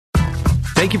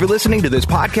Thank you for listening to this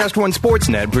Podcast One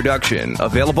Sportsnet production,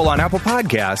 available on Apple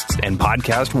Podcasts and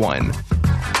Podcast One.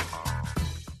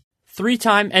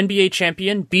 Three-time NBA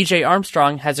champion BJ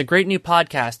Armstrong has a great new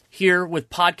podcast here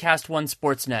with Podcast One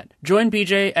Sportsnet. Join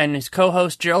BJ and his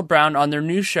co-host Gerald Brown on their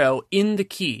new show, In the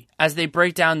Key, as they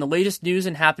break down the latest news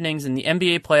and happenings in the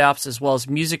NBA playoffs as well as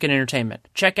music and entertainment.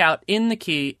 Check out In the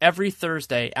Key every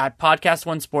Thursday at Podcast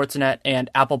One Sportsnet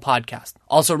and Apple Podcasts.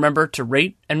 Also remember to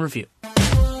rate and review.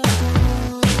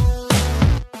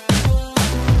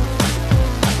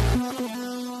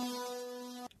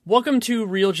 Welcome to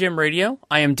Real Gym Radio.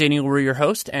 I am Danny LaRue, your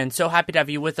host, and so happy to have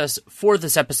you with us for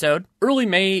this episode. Early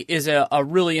May is a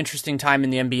really interesting time in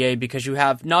the NBA because you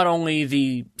have not only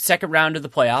the second round of the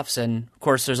playoffs, and of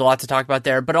course there's a lot to talk about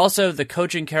there, but also the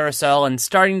coaching carousel and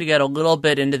starting to get a little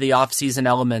bit into the off-season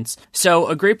elements. So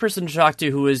a great person to talk to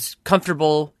who is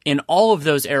comfortable in all of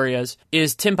those areas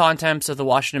is Tim Bontemps of the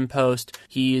Washington Post.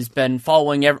 He's been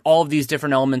following all of these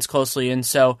different elements closely, and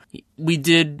so we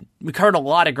covered a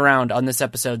lot of ground on this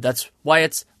episode. That's why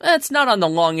it's not on the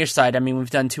longish side. I mean, we've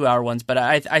done 2-hour ones, but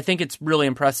I think it's really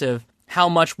impressive how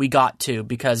much we got to,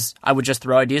 because I would just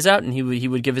throw ideas out and he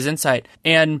would give his insight.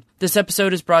 And this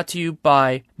episode is brought to you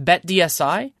by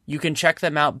BetDSI. You can check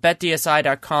them out,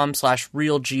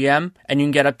 betdsi.com/realgm, and you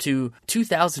can get up to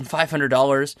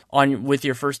 $2,500 with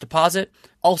your first deposit.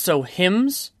 Also,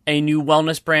 Hims, a new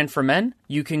wellness brand for men.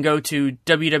 You can go to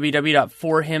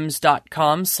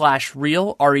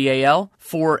www.forhims.com/real, REAL,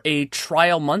 for a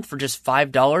trial month for just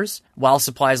 $5 while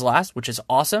supplies last, which is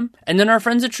awesome. And then our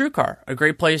friends at TrueCar, a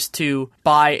great place to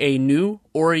buy a new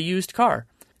or a used car.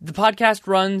 The podcast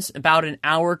runs about an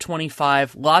hour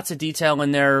 25, lots of detail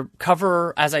in there,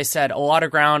 cover, as I said, a lot of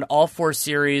ground, all 4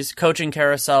 series, coaching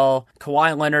carousel,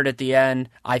 Kawhi Leonard at the end.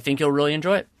 I think you'll really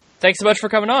enjoy it. Thanks so much for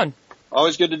coming on.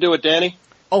 Always good to do it, Danny.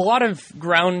 A lot of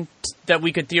ground that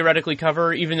we could theoretically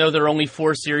cover, even though there are only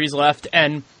 4 series left.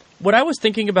 And what I was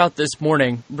thinking about this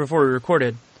morning before we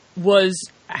recorded was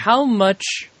how much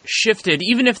shifted,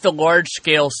 even if the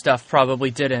large-scale stuff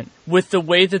probably didn't, with the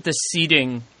way that the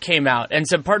seeding came out. And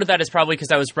so part of that is probably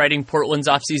because I was writing Portland's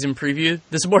off-season preview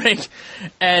this morning.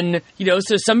 And,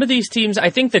 so some of these teams, I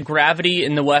think the gravity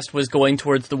in the West was going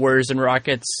towards the Warriors and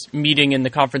Rockets meeting in the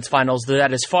conference finals.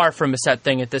 That is far from a set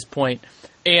thing at this point.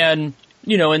 And,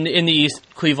 in the East,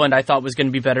 Cleveland I thought was going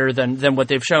to be better than what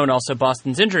they've shown, also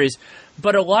Boston's injuries.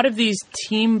 But a lot of these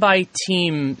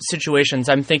team-by-team situations,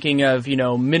 I'm thinking of,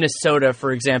 Minnesota,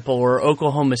 for example, or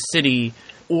Oklahoma City,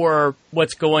 or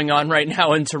what's going on right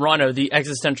now in Toronto, the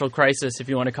existential crisis, if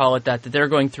you want to call it that they're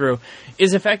going through,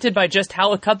 is affected by just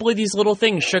how a couple of these little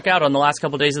things shook out on the last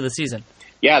couple of days of the season.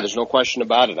 Yeah, there's no question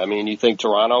about it. I mean, you think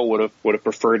Toronto would have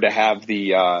preferred to have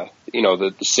the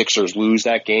Sixers lose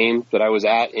that game that I was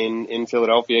at in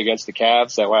Philadelphia against the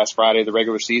Cavs that last Friday of the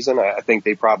regular season. I think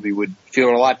they probably would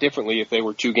feel a lot differently if they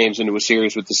were 2 games into a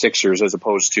series with the Sixers as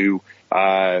opposed to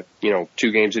 2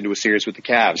 games into a series with the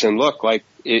Cavs. And look, like,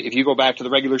 if you go back to the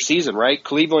regular season, right?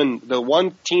 Cleveland, the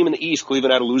one team in the East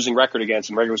Cleveland had a losing record against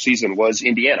in regular season was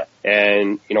Indiana.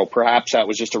 And, perhaps that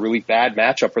was just a really bad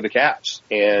matchup for the Cavs.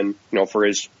 And, for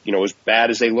as bad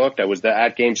as they looked, I was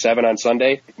at Game 7 on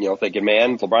Sunday, thinking,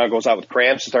 man, LeBron goes out with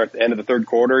cramps to start the end of the third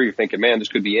quarter. You're thinking, man, this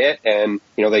could be it. And,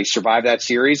 they survived that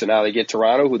series, and now they get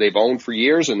Toronto, who they've owned for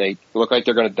years, and they look like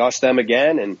they're going to dust them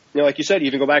again. And, like you said, you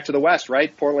even go back to the West,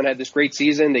 right? Portland had this great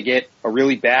season. They get a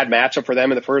really bad matchup for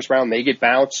them in the first round. They get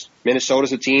bounced.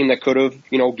 Minnesota's a team that could have,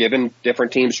 given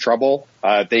different teams trouble.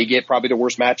 They get probably the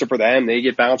worst matchup for them. They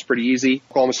get bounced pretty easy.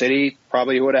 Oklahoma City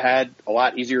probably would have had a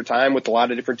lot easier time with a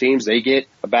lot of different teams. They get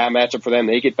a bad matchup for them.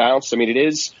 They get bounced. I mean, it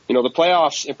is, the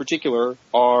playoffs in particular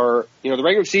are, the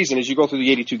regular season, as you go through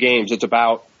the 82 games, it's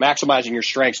about maximizing your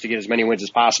strengths to get as many wins as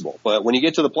possible. But when you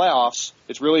get to the playoffs,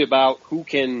 it's really about who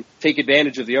can take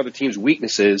advantage of the other team's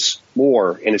weaknesses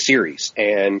more in a series.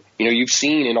 And, you've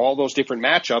seen in all those different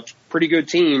matchups, pretty good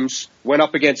teams went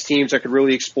up against teams that could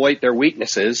really exploit their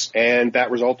weaknesses, and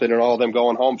that resulted in all of them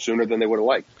going home sooner than they would have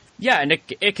liked. Yeah, and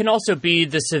it can also be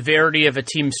the severity of a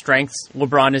team's strengths.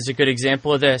 LeBron is a good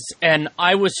example of this. And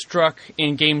I was struck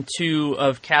in Game 2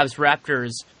 of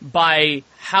Cavs-Raptors by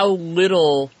how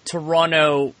little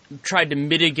Toronto tried to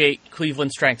mitigate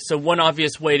Cleveland's strengths. So one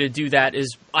obvious way to do that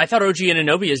is I thought OG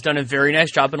Anunoby has done a very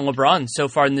nice job in LeBron so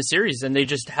far in the series, and they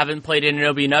just haven't played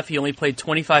Anunoby enough. He only played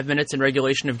 25 minutes in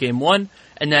regulation of Game 1,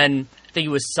 and then I think he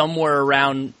was somewhere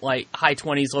around like high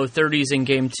 20s, low 30s in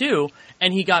game 2.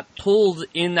 And he got pulled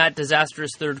in that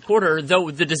disastrous third quarter,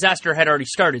 though the disaster had already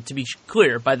started, to be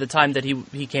clear, by the time that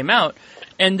he came out.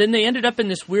 And then they ended up in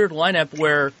this weird lineup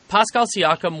where Pascal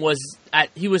Siakam was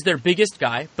their biggest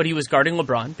guy, but he was guarding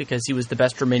LeBron because he was the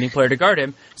best remaining player to guard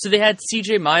him. So they had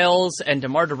CJ Miles and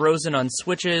DeMar DeRozan on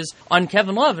switches on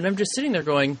Kevin Love. And I'm just sitting there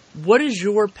going, what is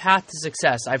your path to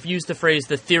success? I've used the phrase,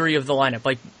 the theory of the lineup.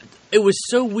 Like, it was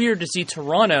so weird to see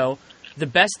Toronto, the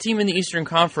best team in the Eastern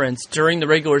Conference during the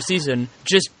regular season,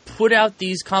 just put out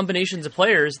these combinations of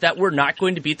players that were not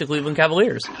going to beat the Cleveland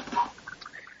Cavaliers.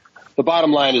 The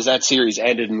bottom line is that series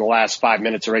ended in the last 5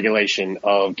 minutes of regulation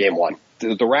of game 1.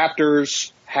 The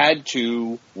Raptors had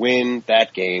to win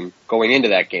that game, going into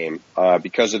that game,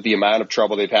 because of the amount of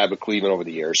trouble they've had with Cleveland over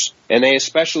the years. And they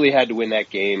especially had to win that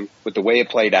game with the way it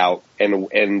played out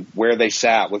and where they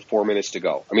sat with 4 minutes to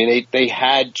go. I mean, they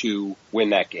had to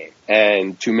win that game.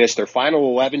 And to miss their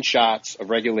final 11 shots of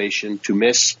regulation, to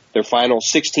miss their final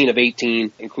 16 of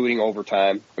 18, including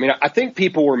overtime. I mean, I think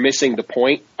people were missing the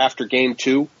point after game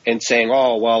 2 and saying,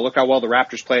 oh, well, look how well the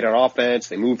Raptors played on offense.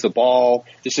 They moved the ball.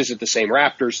 This isn't the same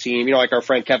Raptors team. You know, like our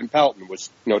friend Kevin Pelton was,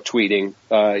 tweeting,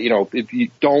 if you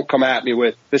don't come at me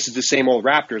with this is the same old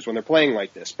Raptors when they're playing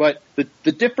like this. But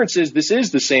the difference is this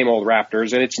is the same old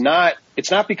Raptors, and it's not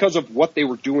because of what they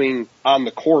were doing on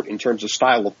the court in terms of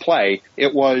style of play.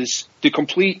 It was the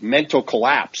complete mental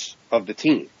collapse of the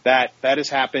team. That's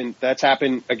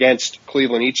happened against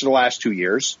Cleveland each of the last 2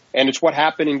 years. And it's what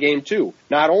happened in game 2.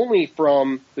 Not only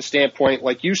from the standpoint,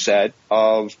 like you said,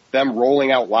 of them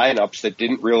rolling out lineups that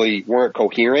weren't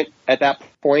coherent at that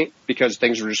point because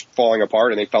things were just falling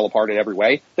apart and they fell apart in every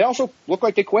way. They also look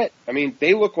like they quit. I mean,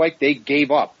 they look like they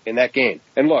gave up in that game.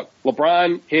 And look,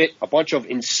 LeBron hit a bunch of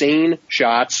insane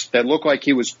shots that looked like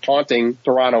he was taunting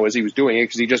Toronto as he was doing it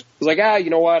because he just was like,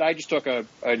 you know what? I just took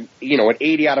an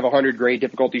 80 out of 100 grade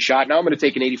difficulty shot. Now I'm going to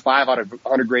take an 85 out of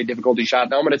 100 grade difficulty shot.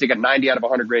 Now I'm going to take a 90 out of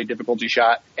 100 grade difficulty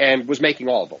shot, and was making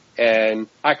all of them. And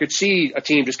I could see a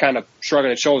team just kind of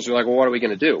shrugging its shoulders, like, well, what are we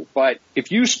going to do? But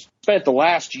if you spent the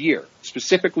last year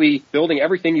specifically building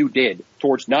everything you did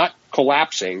towards not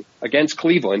collapsing against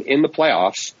Cleveland in the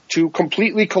playoffs to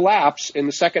completely collapse in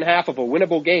the second half of a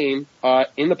winnable game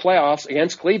in the playoffs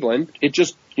against Cleveland, it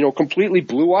just completely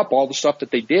blew up all the stuff that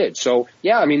they did. So,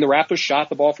 yeah, I mean, the Raptors shot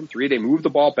the ball from 3. They moved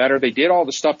the ball better. They did all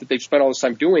the stuff that they've spent all this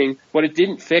time doing, but it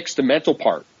didn't fix the mental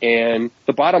part. And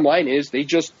the bottom line is they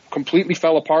just completely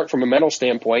fell apart from a mental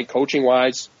standpoint,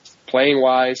 coaching-wise,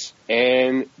 playing-wise.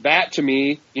 And that, to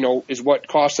me, is what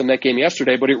cost them that game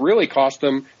yesterday. But it really cost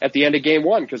them at the end of game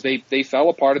 1 because they fell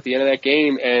apart at the end of that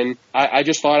game. And I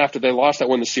just thought after they lost that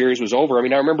when the series was over. I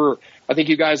mean, I remember, I think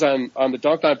you guys on the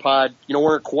Dunked On pod,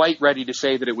 weren't quite ready to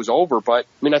say that it was over. But,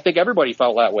 I mean, I think everybody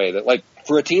felt that way. That, like,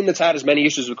 for a team that's had as many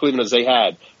issues with Cleveland as they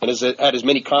had and has had as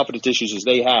many confidence issues as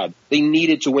they had, they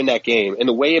needed to win that game. And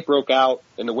the way it broke out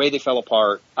and the way they fell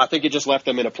apart, I think it just left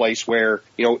them in a place where,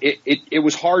 it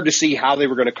was hard to see how they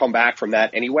were going to come back from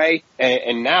that anyway.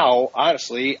 And now,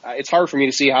 honestly, it's hard for me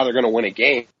to see how they're going to win a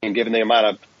game given the amount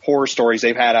of horror stories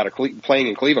they've had out of playing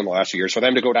in Cleveland the last few years. For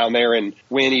them to go down there and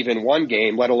win even one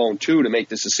game, let alone 2, to make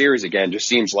this a series again, just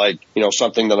seems like,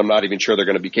 something that I'm not even sure they're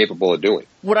going to be capable of doing.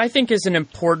 What I think is an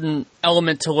important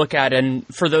element to look at, and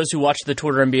for those who watch the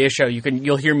Twitter NBA show,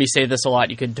 you'll hear me say this a lot,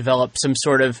 you could develop some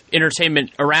sort of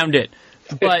entertainment around it.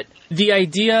 But the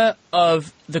idea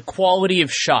of the quality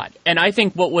of shot, and I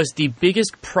think what was the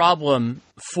biggest problem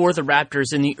for the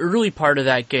Raptors in the early part of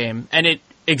that game, and it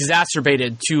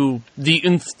exacerbated to the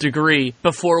nth degree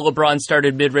before LeBron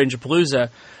started mid-range palooza,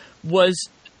 was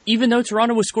even though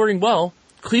Toronto was scoring well,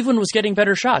 Cleveland was getting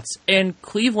better shots. And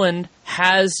Cleveland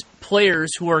has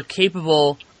players who are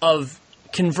capable of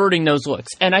converting those looks.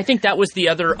 And I think that was the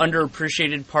other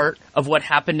underappreciated part of what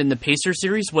happened in the Pacers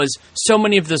series was so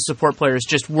many of the support players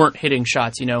just weren't hitting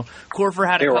shots. Korver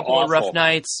had a couple of rough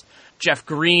nights. Jeff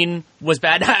Green was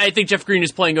bad. I think Jeff Green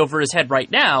is playing over his head right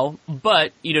now,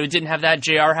 but, didn't have that.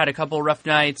 JR had a couple of rough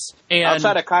nights. And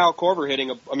outside of Kyle Korver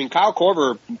Kyle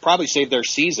Korver probably saved their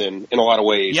season in a lot of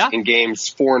ways in games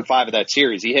 4 and 5 of that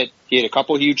series. He hit a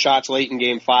couple of huge shots late in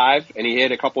game 5, and he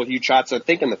hit a couple of huge shots, I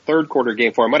think, in the third quarter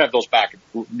game 4. I might have those back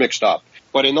mixed up.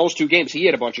 But in those 2 games, he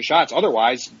hit a bunch of shots.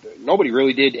 Otherwise, nobody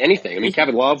really did anything. I mean,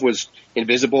 Kevin Love was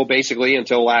invisible basically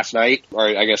until last night, or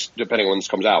I guess depending on when this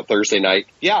comes out, Thursday night.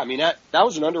 Yeah, I mean, that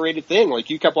was an underrated thing. Like,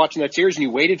 you kept watching that series and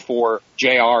you waited for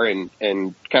JR and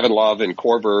Kevin Love and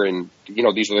Korver and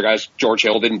these are the guys. George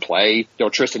Hill didn't play.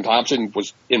 Tristan Thompson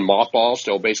was in mothball,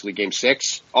 still basically game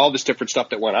 6. All this different stuff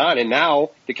that went on. And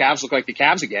now the Cavs look like the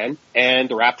Cavs again. And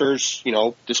the Raptors,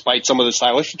 despite some of the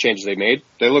stylistic changes they made,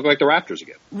 they look like the Raptors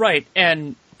again. Right.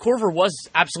 And Korver was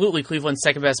absolutely Cleveland's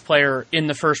second best player in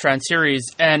the first round series,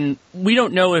 and we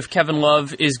don't know if Kevin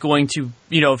Love is going to,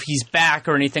 if he's back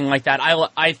or anything like that.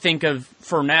 I think of,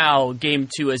 for now, Game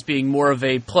 2 as being more of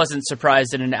a pleasant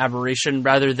surprise and an aberration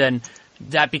rather than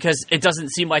that, because it doesn't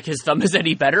seem like his thumb is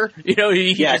any better. He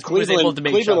was able to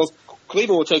make shots.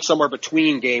 Cleveland will take somewhere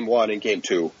between Game 1 and Game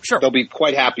 2. Sure. They'll be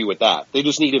quite happy with that. They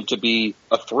just need him to be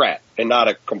a threat and not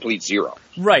a complete zero.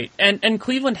 Right. And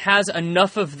Cleveland has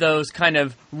enough of those kind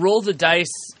of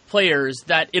roll-the-dice players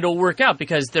that it'll work out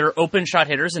because they're open shot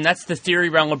hitters, and that's the theory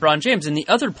around LeBron James. And the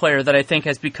other player that I think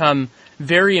has become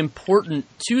very important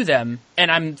to them, and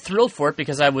I'm thrilled for it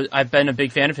because I've been a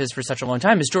big fan of his for such a long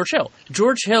time, is George Hill.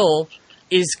 George Hill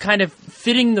is kind of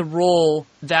fitting the role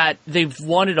that they've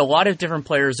wanted a lot of different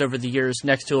players over the years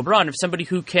next to LeBron, of somebody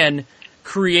who can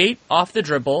create off the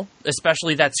dribble,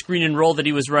 especially that screen and roll that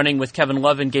he was running with Kevin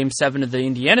Love in Game 7 of the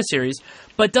Indiana series,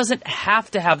 but doesn't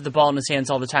have to have the ball in his hands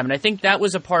all the time. And I think that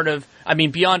was a part of,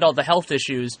 beyond all the health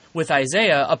issues with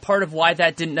Isaiah, a part of why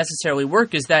that didn't necessarily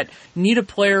work is that you need a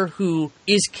player who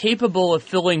is capable of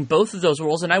filling both of those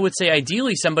roles, and I would say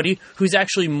ideally somebody who's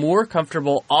actually more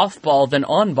comfortable off ball than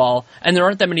on ball, and there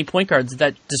aren't that many point guards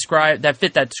that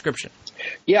fit that description.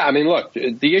 Yeah, look,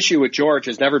 the issue with George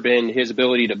has never been his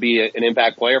ability to be an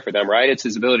impact player for them, right? It's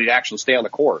his ability to actually stay on the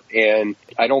court. And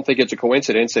I don't think it's a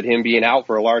coincidence that him being out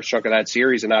for a large chunk of that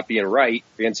series and not being right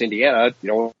against Indiana,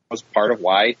 was part of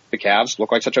why the Cavs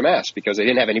look like such a mess, because they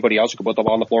didn't have anybody else who could put the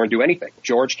ball on the floor and do anything.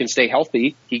 George can stay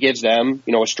healthy. He gives them,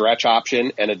 a stretch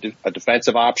option and a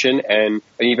defensive option and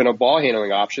even a ball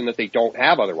handling option that they don't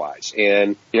have otherwise.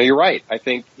 And, you're right. I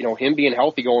think, him being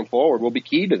healthy going forward will be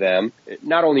key to them,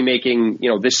 not only making,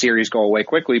 this series go away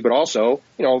quickly, but also,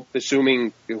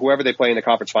 assuming whoever they play in the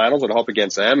conference finals will help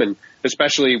against them. And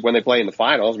especially when they play in the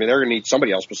finals, they're going to need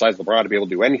somebody else besides LeBron to be able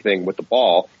to do anything with the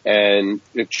ball. And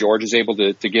if George is able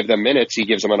to give them minutes, he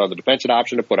gives them another defensive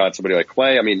option to put on somebody like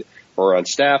Clay, or on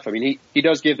Steph. He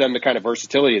does give them the kind of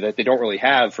versatility that they don't really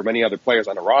have for many other players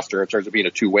on the roster in terms of being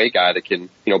a two-way guy that can,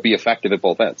 be effective at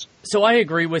both ends. So I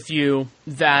agree with you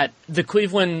that the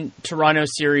Cleveland-Toronto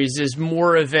series is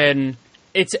more of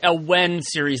it's a when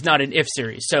series, not an if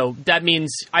series. So that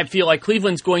means I feel like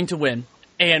Cleveland's going to win.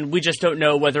 And we just don't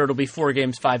know whether it'll be 4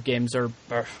 games, 5 games, or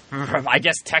I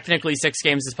guess technically 6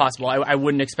 games is possible. I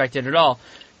wouldn't expect it at all.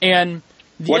 And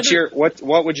how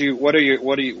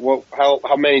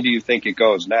many do you think it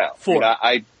goes now? 4.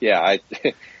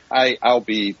 I'll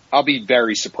be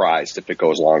very surprised if it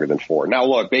goes longer than 4. Now,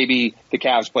 look, maybe the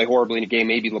Cavs play horribly in a game.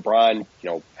 Maybe LeBron,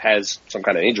 has some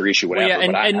kind of injury issue, whatever.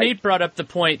 Well, and Nate brought up the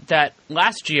point that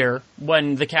last year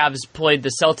when the Cavs played the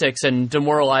Celtics and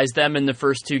demoralized them in the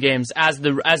first 2 games as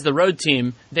the road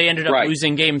team, they ended up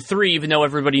losing Game 3, even though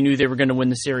everybody knew they were going to win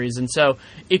the series. And so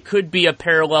it could be a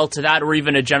parallel to that, or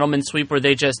even a gentleman's sweep where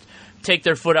they just take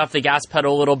their foot off the gas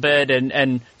pedal a little bit,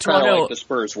 and Toronto, like the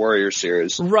Spurs-Warriors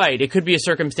series. Right, it could be a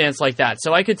circumstance like that.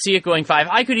 So I could see it going 5.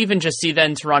 I could even just see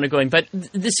then Toronto going. But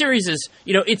the series is,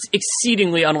 it's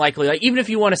exceedingly unlikely. Like, even if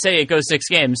you want to say it goes 6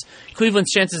 games,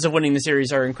 Cleveland's chances of winning the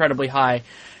series are incredibly high.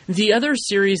 The other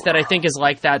series that I think is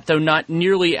like that, though not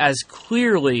nearly as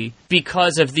clearly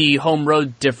because of the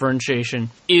home-road differentiation,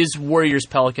 is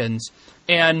Warriors-Pelicans.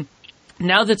 And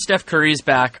now that Steph Curry is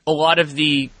back, a lot of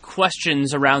the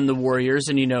questions around the Warriors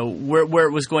and, where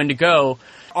it was going to go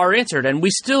are answered. And we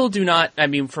still do not,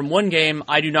 from one game,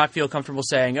 I do not feel comfortable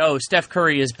saying, oh, Steph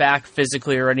Curry is back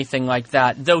physically or anything like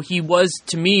that, though he was,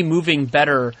 to me, moving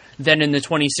better than in the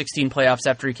 2016 playoffs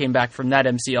after he came back from that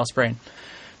MCL sprain.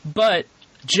 But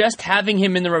just having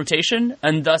him in the rotation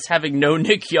and thus having no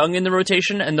Nick Young in the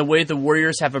rotation and the way the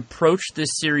Warriors have approached this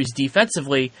series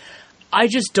defensively, I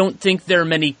just don't think there are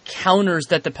many counters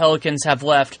that the Pelicans have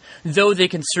left, though they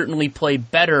can certainly play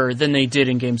better than they did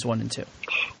in games 1 and 2.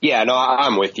 Yeah, no,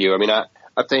 I'm with you.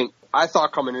 I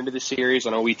thought coming into the series, I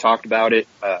know we talked about it,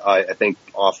 I think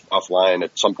offline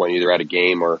at some point, either at a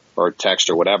game or a text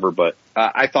or whatever, but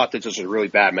I thought that this was a really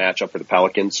bad matchup for the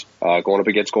Pelicans going up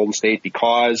against Golden State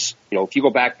because, if you go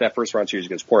back to that first round series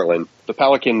against Portland, the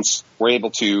Pelicans were able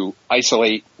to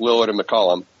isolate Lillard and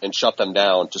McCollum and shut them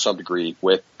down to some degree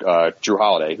with Drew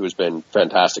Holiday, who has been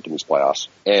fantastic in these playoffs.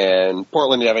 And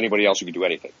Portland didn't have anybody else who could do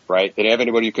anything, right? They didn't have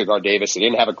anybody who could guard Davis. They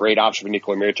didn't have a great option for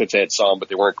Nikola Mirotic. They had some, but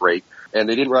they weren't great. And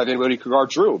they didn't have anybody who could guard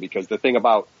Drew because the thing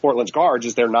about Portland's guards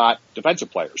is they're not defensive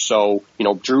players. So,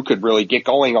 Drew could really get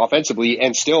going offensively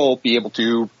and still be able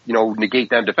to, negate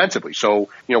them defensively. So,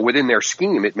 within their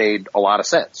scheme, it made a lot of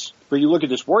sense. But you look at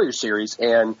this Warriors series,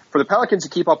 and for the Pelicans to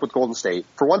keep up with Golden State,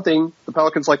 for one thing, the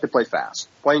Pelicans like to play fast.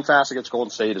 Playing fast against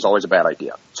Golden State is always a bad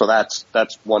idea. So that's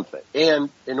one thing. And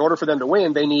in order for them to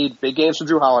win, they need big games from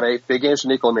Drew Holiday, big games from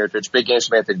Nikola Mirotic, big games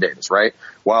from Anthony Davis, right?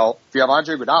 Well, if you have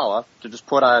Andre Iguodala to just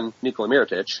put on Nikola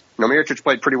Mirotic, Mirotic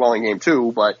played pretty well in game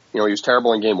 2, but, he was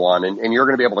terrible in game 1, and you're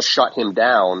going to be able to shut him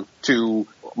down to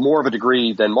more of a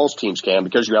degree than most teams can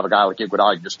because you have a guy like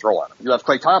Iguodala you can just throw on him. You have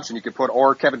Klay Thompson you could put,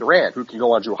 or Kevin Durant, who can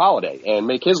go on Drew Holiday and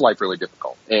make his life really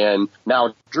difficult. And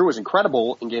now Drew was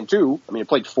incredible in game 2. He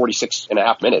played 46 and a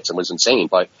half minutes and was insane,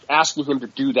 but asking him to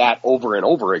do that over and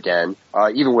over again,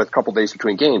 even with a couple days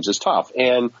between games, is tough.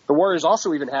 And the Warriors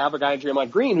also even have a guy in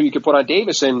Draymond Green who you could put on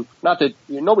Davis, and not that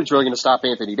nobody's really going to stop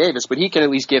Anthony Davis, but he can at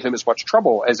least give him as much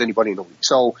trouble as anybody in the league.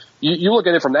 So you look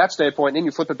at it from that standpoint, and then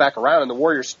you flip it back around, and the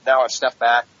Warriors now have Steph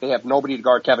back. They have nobody to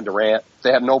guard Kevin Durant.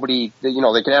 They have nobody, they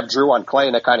can have Drew on Klay,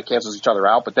 and that kind of cancels each other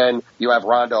out, but then you have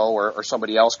Rondo or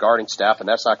somebody else guarding Steph, and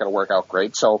that's not going to work out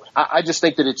great. So I just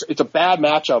think that it's a bad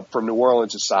matchup from New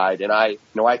Orleans' side, and I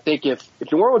think if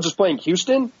New Orleans was playing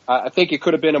Houston, I think it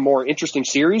could have been a more interesting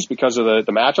series because of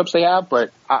the matchups they have,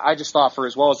 but I just thought for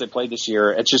as well as they played this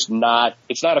year, it's not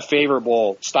a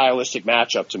favorable stylistic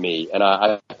matchup to me, and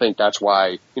I think that's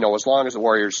why, as long as the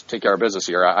Warriors take care of business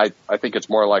here, I think it's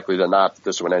more likely than not that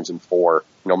this one ends in 4.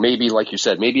 Maybe, like you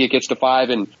said, maybe it gets to 5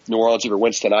 and New Orleans either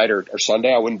wins tonight or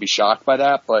Sunday. I wouldn't be shocked by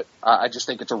that, but I just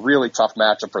think it's a really tough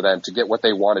matchup for them to get what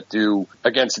they want to do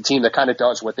against a team that kind of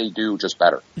does what they do just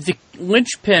better. The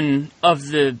linchpin of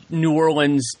the New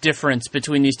Orleans difference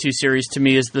between these two series to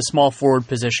me is the small forward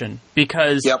position,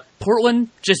 because Portland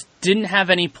just didn't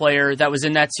have any player that was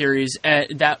in that series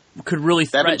that could really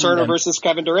threaten Evan Turner them. Versus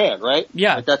Kevin Durant, right?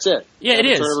 Yeah. That's it. Yeah, Evan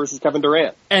it is. Turner versus Kevin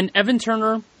Durant. And Evan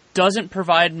Turner doesn't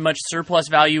provide much surplus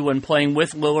value when playing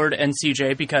with Lillard and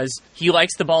CJ because he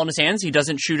likes the ball in his hands. He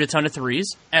doesn't shoot a ton of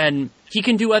threes, and he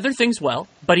can do other things well,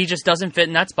 but he just doesn't fit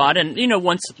in that spot. And,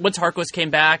 once Harkless came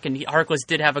back, and Harkless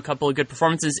did have a couple of good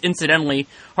performances. Incidentally,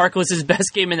 Harkless's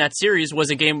best game in that series was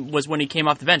when he came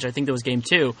off the bench. I think that was game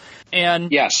 2.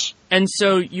 And yes. And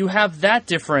so you have that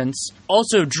difference.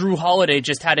 Also, Drew Holiday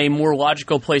just had a more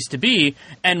logical place to be.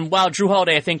 And while Drew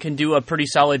Holiday, I think, can do a pretty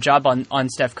solid job on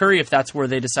Steph Curry if that's where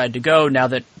they decide to go now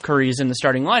that Curry is in the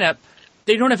starting lineup,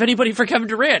 they don't have anybody for Kevin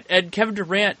Durant. And Kevin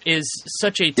Durant is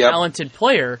such a talented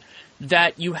player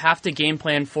that you have to game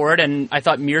plan for it. And I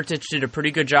thought Mirotic did a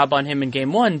pretty good job on him in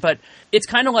game 1. But it's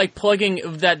kind of like plugging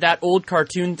that old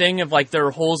cartoon thing of like there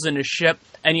are holes in a ship.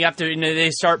 And you have to, they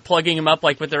start plugging them up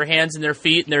like with their hands and their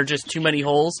feet, and there are just too many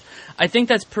holes. I think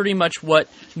that's pretty much what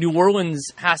New Orleans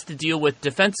has to deal with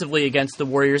defensively against the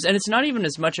Warriors. And it's not even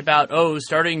as much about,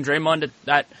 starting Draymond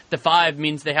at the 5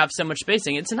 means they have so much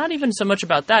spacing. It's not even so much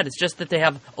about that. It's just that they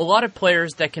have a lot of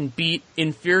players that can beat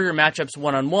inferior matchups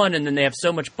one-on-one, and then they have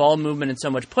so much ball movement and so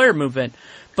much player movement.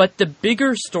 But the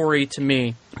bigger story to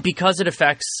me, because it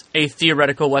affects a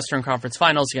theoretical Western Conference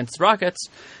Finals against the Rockets,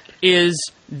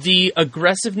 is the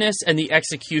aggressiveness and the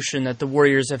execution that the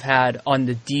Warriors have had on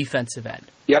the defensive end.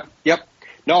 Yep.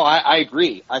 No, I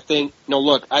agree. I think,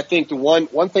 I think the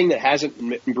one thing that hasn't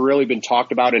really been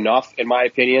talked about enough, in my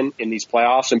opinion, in these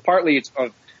playoffs, and partly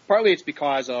it's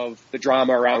because of the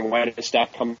drama around when and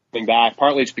Steph coming back.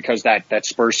 Partly it's because that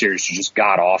Spurs series is just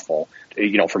god awful,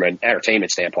 from an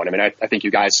entertainment standpoint. I think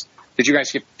you guys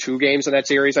skip 2 games in that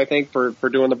series, I think, for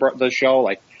doing the show?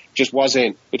 It just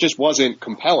wasn't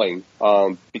compelling,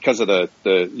 because of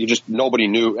everybody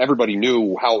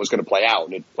knew how it was going to play out,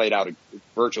 and it played out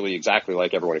virtually exactly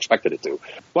like everyone expected it to.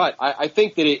 But I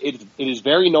think that it is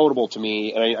very notable to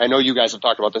me, and I know you guys have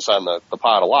talked about this on the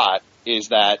pod a lot, is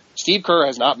that Steve Kerr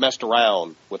has not messed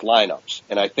around with lineups.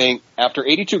 And I think after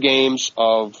 82 games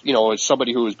of, as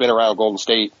somebody who has been around Golden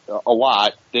State a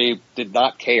lot, they did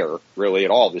not care really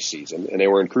at all this season. And they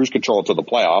were in cruise control to the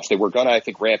playoffs. They were going to, I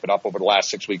think, ramp it up over the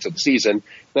last 6 weeks of the season.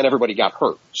 Then everybody got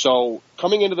hurt. So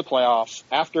coming into the playoffs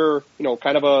after,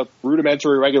 kind of a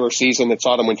rudimentary regular season that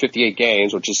saw them win 58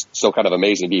 games, which is still kind of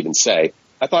amazing to even say,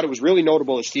 I thought it was really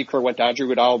notable that Steve Kerr went to Andre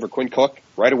Iguodala over Quinn Cook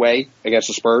right away against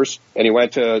the Spurs, and he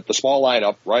went to the small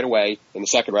lineup right away in the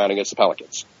second round against the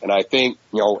Pelicans. And I think,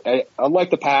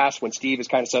 unlike the past when Steve has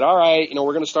kind of said, all right,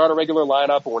 we're going to start a regular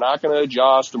lineup, and we're not going to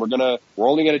adjust, and we're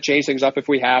only going to change things up if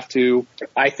we have to.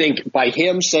 I think by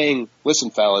him saying, listen,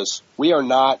 fellas, we are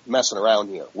not messing around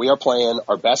here. We are playing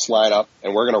our best lineup,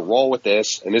 and we're going to roll with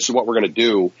this, and this is what we're going to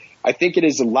do. I think it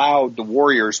has allowed the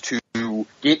Warriors to to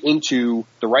get into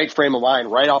the right frame of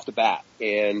mind right off the bat.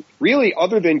 And really,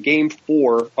 other than Game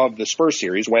 4 of the Spurs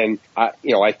series, when,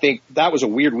 I think that was a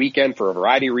weird weekend for a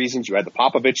variety of reasons. You had the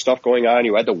Popovich stuff going on.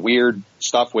 You had the weird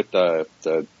stuff with the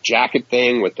jacket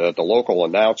thing with the local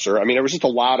announcer. I mean, there was just a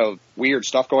lot of weird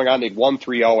stuff going on. They'd won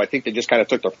 3-0. I think they just kind of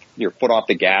took their foot off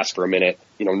the gas for a minute.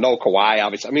 No Kawhi,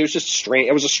 obviously. I mean, it was just strange.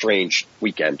 It was a strange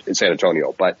weekend in San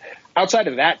Antonio. But outside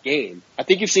of that game, I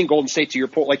think you've seen Golden State, to your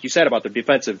point, like you said about their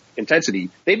defensive intensity.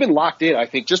 They've been locked in, I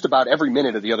think, just about every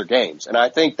minute of the other games. And I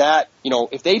think that,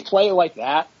 if they play like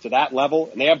that to that level,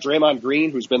 and they have Draymond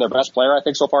Green, who's been their best player, I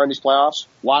think, so far in these playoffs,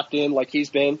 locked in like he's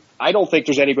been, I don't think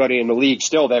there's anybody in the league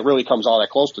still that really comes all that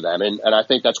close to them. And I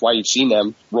think that's why you've seen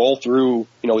them roll through,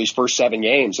 these first 7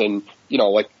 games. And,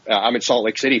 I'm in Salt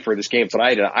Lake City for this game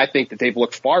tonight, and I think that they've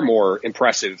looked far more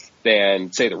impressive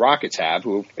than, say, the Rockets have,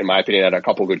 who, in my opinion, had a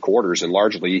couple good quarters and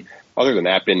largely, other than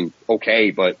that, been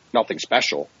okay, but nothing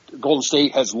special. Golden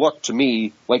State has looked to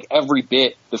me like every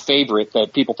bit the favorite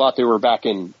that people thought they were back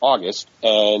in August.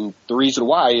 And the reason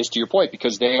why is, to your point,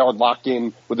 because they are locked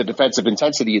in with a defensive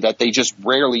intensity that they just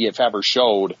rarely, if ever,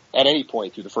 showed at any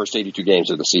point through the first 82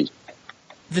 games of the season.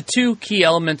 The two key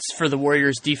elements for the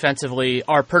Warriors defensively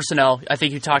are personnel. I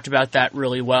think you talked about that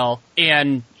really well.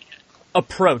 And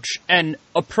approach. And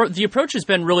the approach has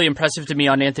been really impressive to me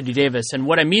on Anthony Davis. And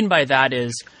what I mean by that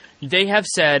is they have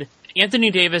said, Anthony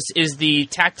Davis is the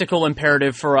tactical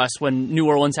imperative for us when New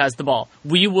Orleans has the ball.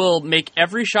 We will make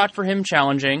every shot for him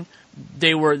challenging.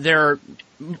 They're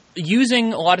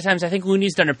using, a lot of times, I think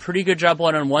Looney's done a pretty good job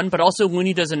one-on-one, but also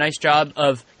Looney does a nice job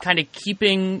of kind of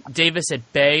keeping Davis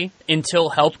at bay until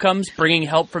help comes, bringing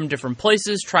help from different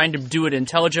places, trying to do it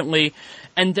intelligently.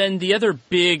 And then the other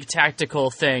big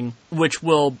tactical thing, which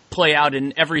will play out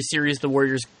in every series the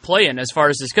Warriors play in as far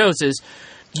as this goes, is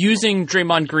using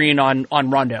Draymond Green on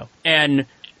Rondo. And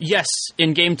yes,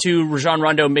 in Game 2, Rajon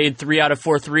Rondo made 3 out of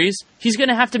 4 threes. He's going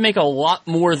to have to make a lot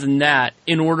more than that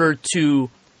in order to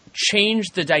change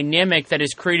the dynamic that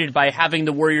is created by having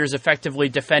the Warriors effectively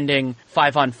defending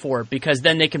 5-on-4, because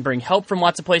then they can bring help from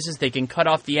lots of places, they can cut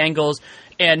off the angles,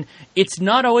 and it's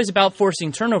not always about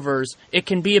forcing turnovers. It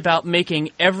can be about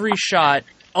making every shot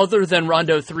other than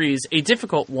Rondo threes a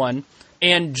difficult one.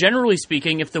 And generally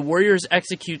speaking, if the Warriors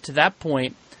execute to that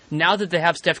point, now that they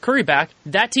have Steph Curry back,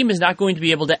 that team is not going to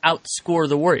be able to outscore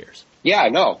the Warriors. Yeah,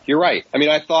 no, you're right. I mean,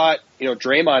 I thought,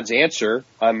 Draymond's answer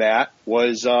on that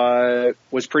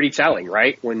was pretty telling,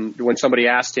 right? When somebody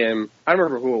asked him, I don't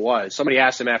remember who it was, somebody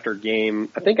asked him after game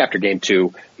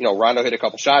 2, Rondo hit a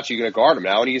couple shots, you're going to guard him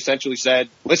now? And he essentially said,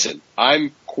 listen,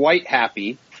 I'm quite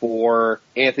happy for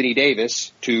Anthony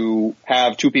Davis to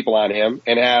have 2 people on him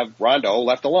and have Rondo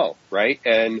left alone, right?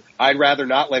 And I'd rather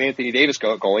not let Anthony Davis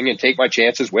going and take my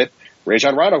chances with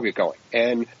Rajon Rondo get going.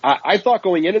 And I thought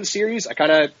going into the series, I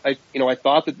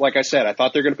thought that, like I said, I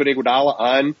thought they're going to put Iguodala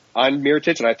on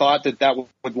Mirotic, and I thought that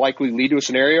would likely lead to a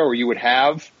scenario where you would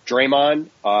have Draymond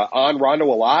on Rondo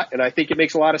a lot, and I think it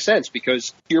makes a lot of sense because,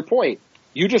 to your point,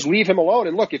 you just leave him alone.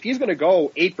 And look, if he's going to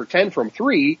go 8 for 10 from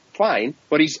 3, fine.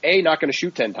 But he's A, not going to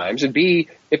shoot 10 times. And B,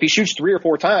 if he shoots 3 or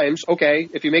 4 times, okay,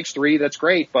 if he makes 3, that's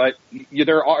great. But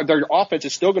their offense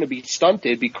is still going to be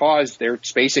stunted because their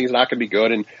spacing is not going to be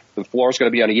good and the floor is going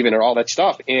to be uneven and all that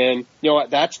stuff. And,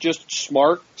 that's just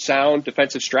smart, sound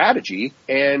defensive strategy.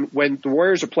 And when the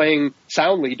Warriors are playing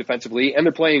soundly defensively and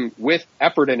they're playing with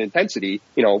effort and intensity,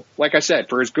 like I said,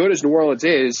 for as good as New Orleans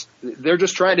is, they're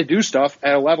just trying to do stuff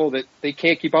at a level that they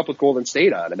can't keep up with Golden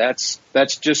State on. And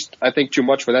that's just, I think, too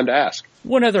much for them to ask.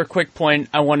 One other quick point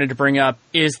I wanted to bring up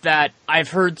is that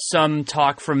I've heard some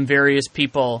talk from various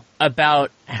people about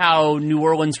how New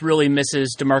Orleans really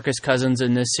misses DeMarcus Cousins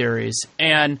in this series.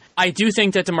 And I do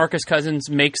think that DeMarcus Cousins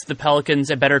makes the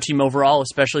Pelicans a better team overall,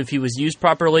 especially if he was used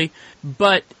properly.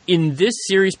 But in this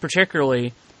series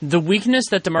particularly, the weakness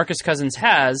that DeMarcus Cousins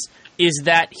has is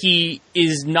that he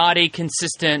is not a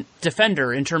consistent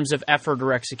defender in terms of effort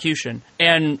or execution.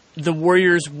 And the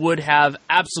Warriors would have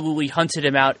absolutely hunted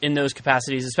him out in those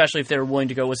capacities, especially if they were willing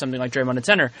to go with something like Draymond at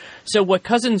center. So what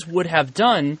Cousins would have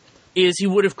done is he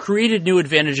would have created new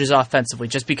advantages offensively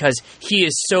just because he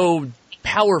is so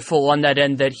powerful on that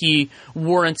end that he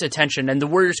warrants attention, and the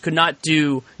Warriors could not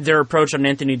do their approach on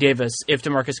Anthony Davis if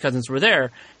DeMarcus Cousins were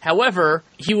there. However,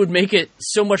 he would make it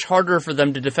so much harder for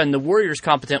them to defend the Warriors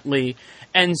competently,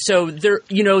 and so there,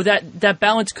 that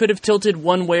balance could have tilted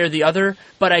one way or the other,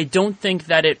 but I don't think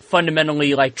that it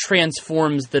fundamentally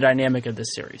transforms the dynamic of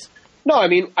this series. No, I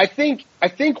mean, I think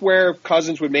where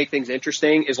Cousins would make things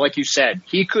interesting is, like you said,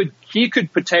 he could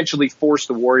potentially force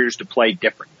the Warriors to play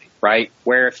differently, right?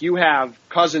 Where if you have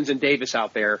Cousins and Davis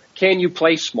out there, can you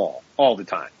play small? all the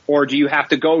time? Or do you have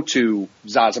to go to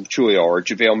Zaza Pachulia or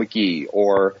JaVale McGee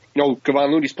or,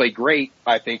 Kevon Looney's played great,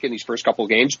 I think, in these first couple of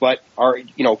games, but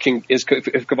if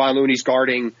Kevon Looney's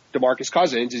guarding DeMarcus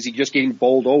Cousins, is he just getting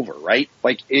bowled over, right?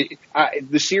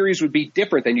 The series would be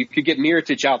different. Then you could get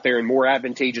Mirotić out there in more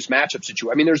advantageous matchup situation.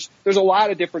 I mean, there's a lot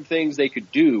of different things they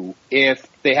could do if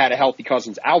they had a healthy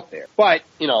Cousins out there. But,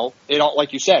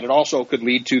 like you said, it also could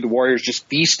lead to the Warriors just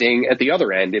feasting at the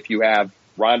other end if you have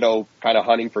Rondo kind of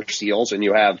hunting for steals and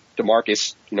you have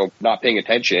DeMarcus, not paying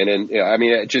attention. And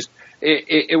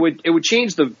it would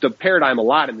change the paradigm a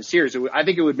lot in the series. I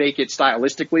think it would make it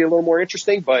stylistically a little more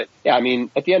interesting. But yeah, I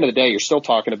mean, at the end of the day, you're still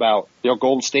talking about,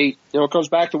 Golden State. It comes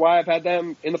back to why I've had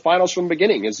them in the finals from the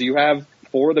beginning, is you have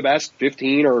 4 of the best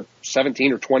 15 or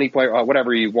 17 or 20 players,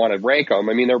 whatever you want to rank them.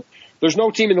 I mean, there's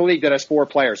no team in the league that has 4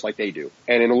 players like they do.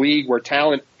 And in a league where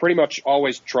talent pretty much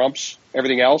always trumps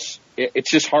everything else,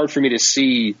 it's just hard for me to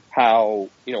see how,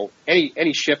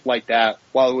 any shift like that,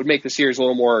 while it would make the series a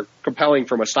little more compelling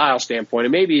from a style standpoint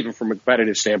and maybe even from a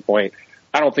competitive standpoint,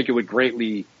 I don't think it would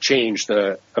greatly change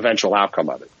the eventual outcome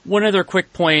of it. One other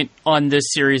quick point on this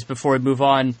series before we move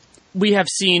on. We have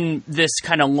seen this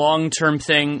kind of long-term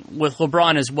thing with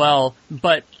LeBron as well,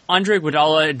 but Andre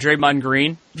Iguodala and Draymond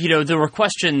Green, there were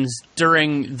questions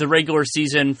during the regular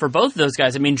season for both of those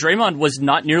guys. I mean, Draymond was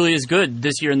not nearly as good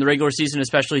this year in the regular season,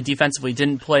 especially defensively,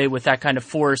 didn't play with that kind of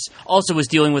force, also was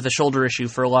dealing with a shoulder issue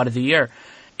for a lot of the year.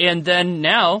 And then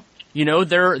now,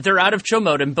 they're out of chill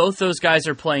mode, and both those guys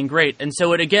are playing great. And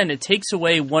so it takes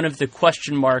away one of the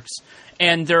question marks.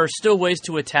 And there are still ways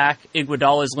to attack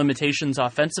Iguodala's limitations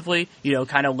offensively,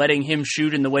 kind of letting him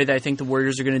shoot in the way that I think the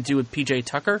Warriors are going to do with PJ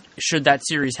Tucker, should that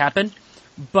series happen.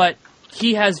 But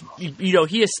he has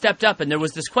stepped up, and there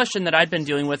was this question that I'd been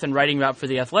dealing with and writing about for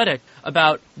The Athletic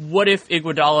about what if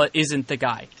Iguodala isn't the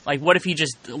guy? Like, what if he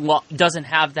just doesn't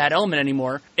have that element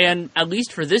anymore? And at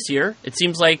least for this year, it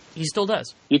seems like he still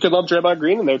does. You could love Draymond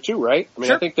Green in there too, right? I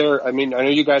mean, sure. I know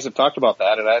you guys have talked about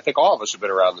that, and I think all of us have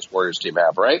been around this Warriors team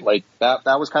have, right? Like, that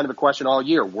was kind of a question all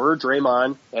year. Were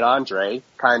Draymond and Andre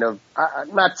kind of,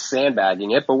 not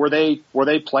sandbagging it, but were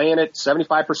they playing at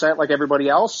 75% like everybody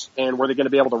else? And were they going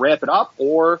to be able to ramp it up?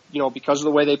 Or, because of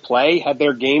the way they play, had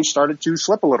their game started to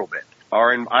slip a little bit?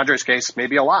 Or in Andre's case,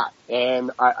 maybe a lot.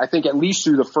 And I think at least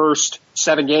through the first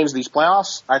 7 games of these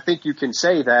playoffs, I think you can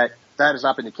say that has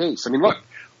not been the case. I mean, look,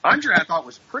 Andre, I thought,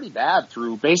 was pretty bad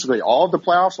through basically all of the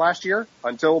playoffs last year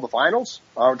until the finals,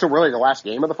 until really the last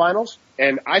game of the finals.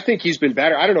 And I think he's been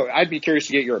better. I don't know. I'd be curious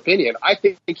to get your opinion. I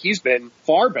think he's been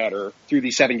far better through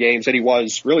these 7 games than he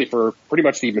was really for pretty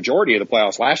much the majority of the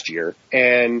playoffs last year.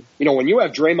 And, when you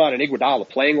have Draymond and Iguodala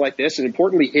playing like this and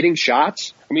importantly hitting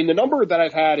shots, I mean, the number that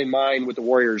I've had in mind with the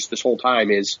Warriors this whole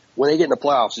time is when they get in the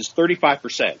playoffs is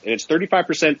 35%. And it's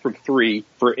 35% from 3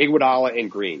 for Iguodala and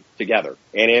Green together.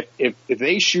 And if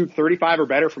they shoot 35 or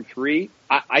better from 3,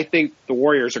 I think the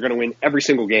Warriors are going to win every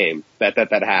single game that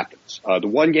happens. The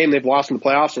one game they've lost in the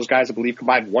playoffs, those guys, I believe,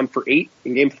 combined 1 for 8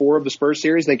 in Game 4 of the Spurs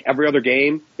series. I think every other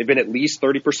game they've been at least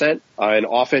 30%, and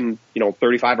often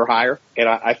 35 or higher. And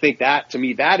I think that, to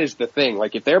me, that is the thing.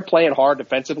 Like, if they're playing hard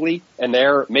defensively and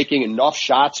they're making enough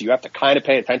shots, you have to kind of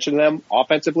pay attention to them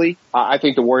offensively. I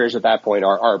think the Warriors at that point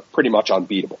are pretty much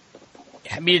unbeatable.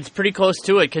 I mean, it's pretty close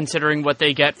to it considering what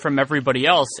they get from everybody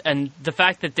else, and the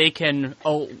fact that they can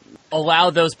allow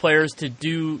those players to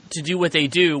do what they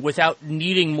do without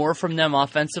needing more from them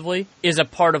offensively is a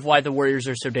part of why the Warriors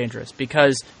are so dangerous.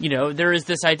 Because, there is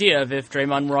this idea of if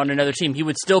Draymond were on another team, he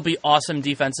would still be awesome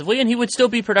defensively and he would still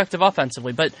be productive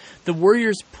offensively. But the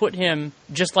Warriors put him,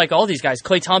 just like all these guys,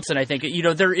 Klay Thompson, I think,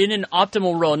 they're in an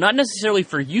optimal role, not necessarily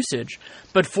for usage,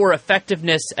 but for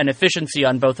effectiveness and efficiency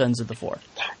on both ends of the floor.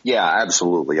 Yeah,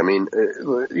 absolutely. I mean,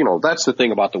 that's the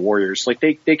thing about the Warriors. Like,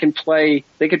 they can play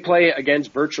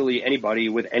against virtually anybody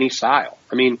with any style.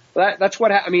 I mean, that's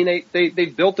what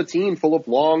they've built a team full of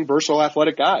long, versatile,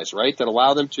 athletic guys, right? That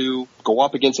allow them to go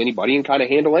up against anybody and kind of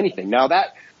handle anything. Now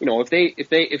that,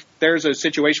 if there's a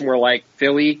situation where like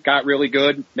Philly got really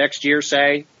good next year,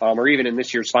 say, or even in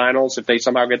this year's finals, if they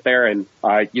somehow get there and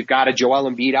you've got a Joel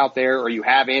Embiid out there, or you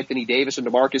have Anthony Davis and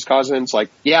DeMarcus Cousins, like,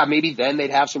 yeah, maybe then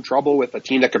they'd have some trouble with a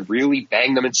team that could really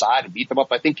bang them inside and beat them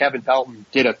up. I think Kevin Pelton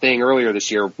did a thing earlier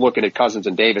this year looking at Cousins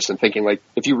and Davis and thinking, like,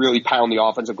 if you really pound the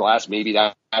offensive glass, maybe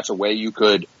that's a way you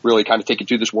could really kind of take it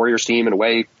to this Warriors team in a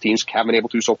way teams haven't been able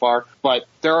to so far. But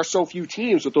there are so few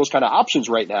teams with those kind of options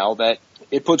right now that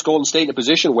it puts Golden State in a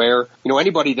position where,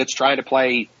 anybody that's trying to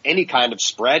play any kind of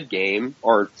spread game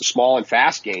or small and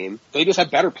fast game, they just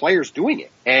have better players doing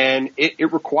it. And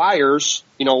it requires,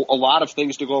 a lot of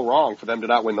things to go wrong for them to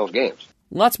not win those games.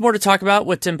 Lots more to talk about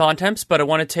with Tim Bontemps, but I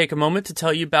want to take a moment to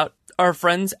tell you about our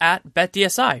friends at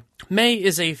BetDSI. May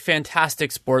is a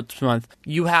fantastic sports month.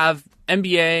 You have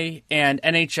NBA and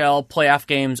NHL playoff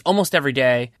games almost every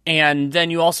day, and then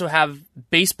you also have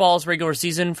baseball's regular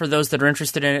season for those that are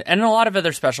interested in it, and a lot of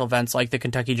other special events like the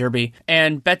Kentucky Derby.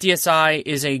 And BetDSI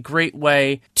is a great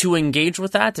way to engage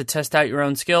with that, to test out your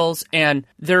own skills, and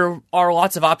there are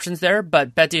lots of options there,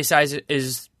 but BetDSI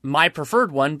is my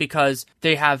preferred one because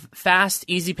they have fast,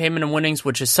 easy payment and winnings,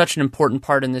 which is such an important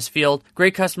part in this field.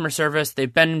 Great customer service.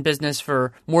 They've been in business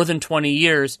for more than 20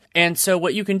 years. And so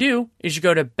what you can do is you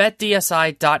go to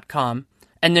betdsi.com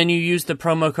and then you use the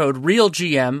promo code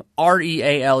REALGM,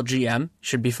 REALGM.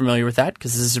 Should be familiar with that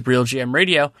because this is Real GM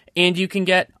Radio. And you can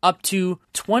get up to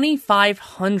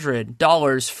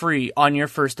 $2,500 free on your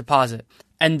first deposit.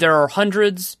 And there are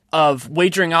hundreds of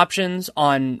wagering options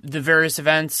on the various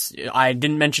events. I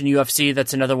didn't mention UFC.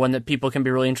 That's another one that people can be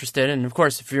really interested in. And of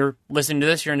course, if you're listening to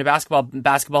this, you're into basketball.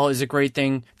 Basketball is a great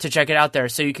thing to check it out there.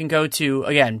 So you can go to,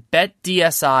 again,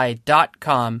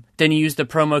 betdsi.com. Then you use the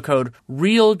promo code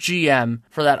REALGM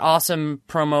for that awesome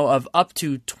promo of up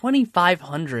to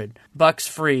 $2,500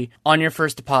 free on your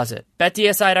first deposit.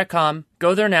 betdsi.com.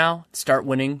 Go there now. Start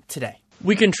winning today.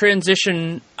 We can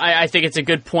transition, I think it's a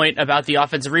good point about the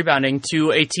offensive rebounding,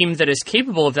 to a team that is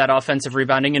capable of that offensive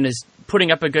rebounding and is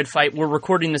putting up a good fight. We're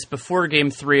recording this before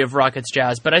Game 3 of Rockets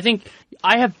Jazz, but I think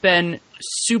I have been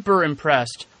super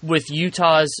impressed with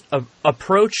Utah's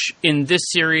approach in this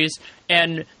series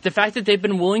and the fact that they've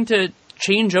been willing to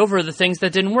change over the things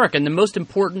that didn't work. And the most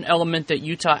important element that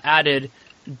Utah added,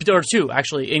 or two,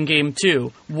 actually, in Game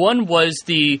 2. One was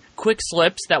the quick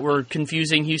slips that were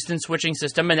confusing Houston's switching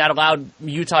system, and that allowed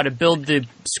Utah to build the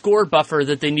score buffer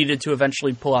that they needed to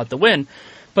eventually pull out the win.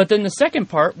 But then the second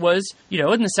part was, in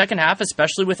the second half,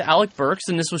 especially with Alec Burks,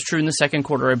 and this was true in the second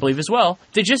quarter, I believe, as well,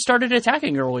 they just started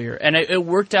attacking earlier, and it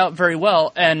worked out very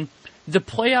well. And the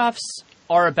playoffs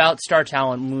are about star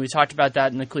talent. When we talked about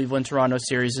that in the Cleveland-Toronto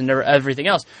series and everything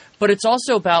else. But it's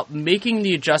also about making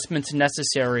the adjustments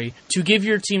necessary to give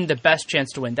your team the best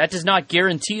chance to win. That does not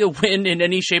guarantee a win in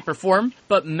any shape or form,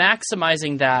 but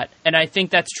maximizing that. And I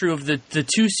think that's true of the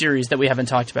two series that we haven't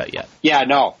talked about yet. Yeah,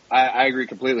 no, I agree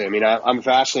completely. I mean, I'm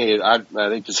fascinated. I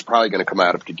think this is probably going to come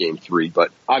out after Game 3,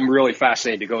 but I'm really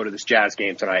fascinated to go to this Jazz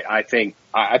game tonight. I think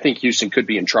Houston could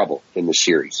be in trouble in this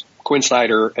series. Quinn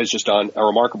Snyder has just done a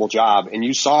remarkable job. And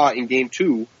you saw in Game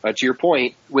 2, to your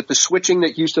point, with the switching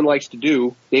that Houston likes to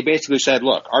do, they basically said,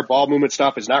 look, our ball movement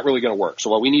stuff is not really going to work.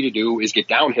 So what we need to do is get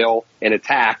downhill and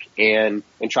attack and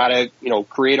try to,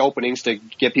 create openings to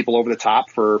get people over the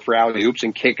top for alley-oops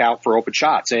and kick out for open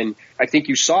shots. And I think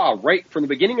you saw right from the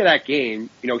beginning of that game,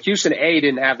 Houston, A,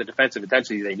 didn't have the defensive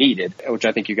intensity they needed, which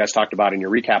I think you guys talked about in your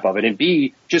recap of it, and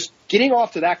B, just getting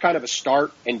off to that kind of a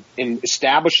start and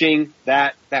establishing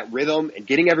that rhythm and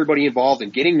getting everybody involved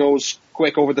and getting those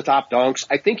quick over-the-top dunks,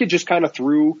 I think it just kind of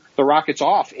threw the Rockets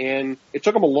off, and it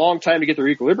took them a long time to get their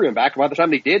equilibrium back. By the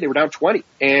time they did, they were down 20,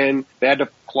 and they had to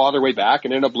claw their way back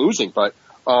and end up losing. But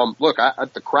look,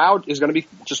 the crowd is going to be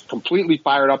just completely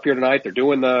fired up here tonight. They're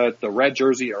doing the red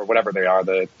jersey or whatever they are,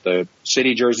 the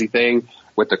city jersey thing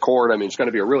with the court. I mean, it's going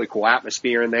to be a really cool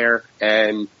atmosphere in there.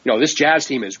 And, this Jazz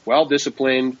team is well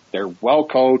disciplined. They're well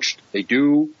coached. They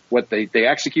do what they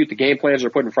execute the game plans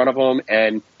they're put in front of them.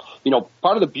 And,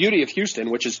 part of the beauty of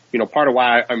Houston, which is, part of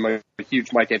why I'm a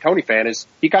huge Mike D'Antoni fan, is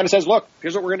he kind of says, look,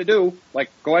 here's what we're going to do. Like,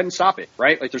 go ahead and stop it,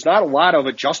 right? Like, there's not a lot of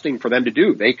adjusting for them to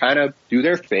do. They kind of do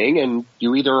their thing, and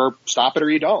you either stop it or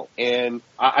you don't. And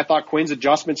I thought Quinn's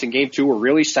adjustments in Game 2 were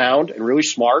really sound and really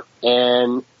smart.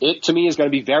 And it, to me, is going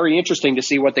to be very interesting to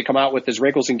see what they come out with as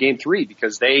wrinkles in Game 3,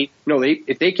 because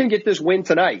if they can get this win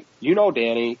tonight,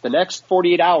 Danny, the next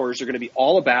 48 hours are going to be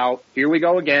all about, here we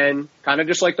go again, kind of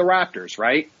just like the Raptors,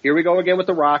 right? Here we go again with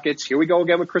the Rockets. Here we go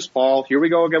again with Chris Paul. Here we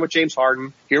go again with James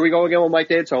Harden. Here we go again with Mike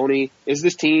D'Antoni. Is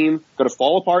this team going to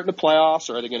fall apart in the playoffs,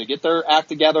 or are they going to get their act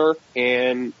together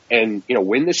and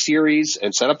win this series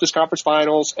and set up this conference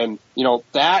finals? And,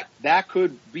 that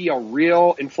could be a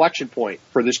real inflection point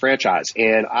for this franchise.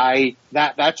 And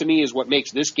that to me is what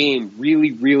makes this game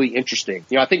really, really interesting.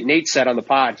 I think Nate said on the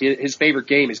pod, his favorite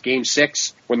game is Game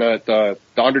 6 when the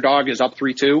underdog is up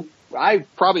 3-2. I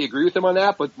probably agree with him on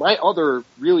that, but my other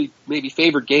really maybe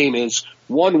favorite game is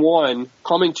 1-1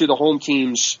 coming to the home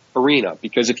team's arena.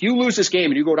 Because if you lose this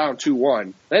game and you go down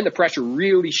 2-1, then the pressure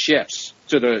really shifts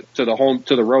to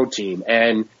the road team,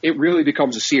 and it really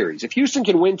becomes a series. If Houston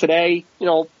can win today,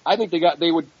 I think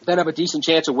they would then have a decent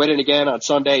chance of winning again on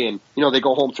Sunday, and they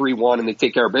go home 3-1 and they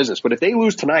take care of business. But if they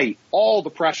lose tonight, all the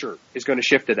pressure is going to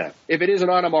shift to them. If it isn't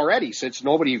on them already, since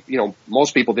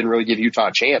most people didn't really give Utah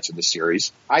a chance in this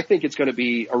series, I think it's going to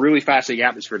be a really fascinating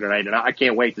atmosphere tonight, and I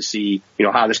can't wait to see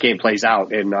how this game plays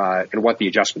out and what the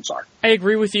adjustments are. I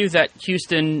agree with you that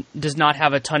Houston does not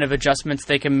have a ton of adjustments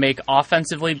they can make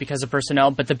offensively because of personnel,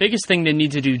 but the biggest thing they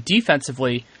need to do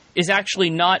defensively is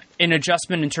actually not an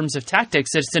adjustment in terms of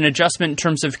tactics. It's an adjustment in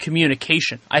terms of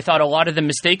communication. I thought a lot of the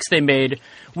mistakes they made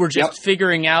were just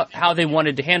figuring out how they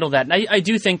wanted to handle that. And I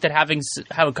do think that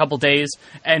have a couple days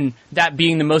and that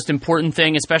being the most important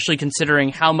thing, especially considering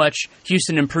how much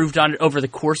Houston improved on it over the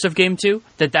course of Game 2,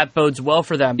 that bodes well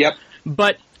for them. Yep.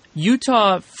 But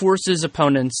Utah forces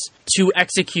opponents to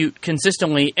execute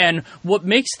consistently, and what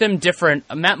makes them different,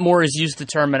 Matt Moore has used the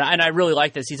term, and I really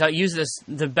like this. He's used this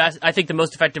the best. I think the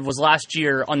most effective was last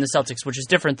year on the Celtics, which is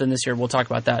different than this year. We'll talk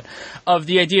about that. Of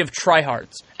the idea of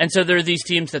tryhards. And so there are these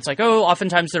teams that's like,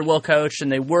 oftentimes they're well coached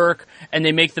and they work and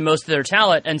they make the most of their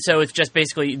talent, and so it's just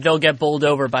basically they'll get bowled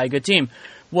over by a good team.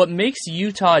 What makes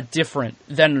Utah different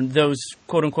than those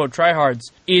quote-unquote tryhards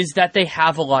is that they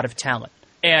have a lot of talent.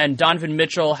 And Donovan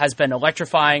Mitchell has been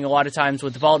electrifying a lot of times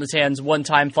with the ball in his hands, one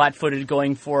time flat-footed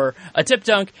going for a tip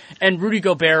dunk, and Rudy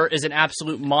Gobert is an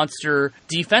absolute monster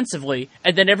defensively,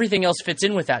 and then everything else fits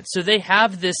in with that. So they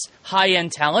have this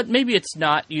high-end talent. Maybe it's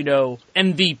not,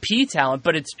 MVP talent,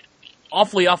 but it's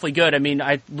awfully, awfully good. I mean,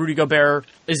 Rudy Gobert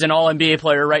is an all-NBA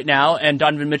player right now, and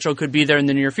Donovan Mitchell could be there in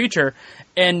the near future.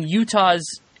 And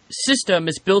Utah's system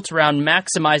is built around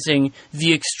maximizing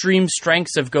the extreme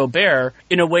strengths of Gobert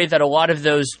in a way that a lot of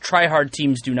those try-hard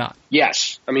teams do not.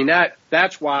 Yes. I mean,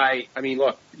 that's why,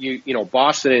 look,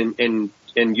 Boston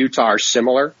and Utah are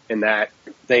similar in that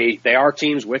they are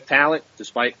teams with talent,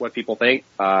 despite what people think.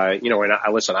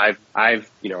 Listen, I've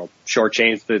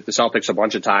shortchanged the Celtics a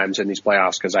bunch of times in these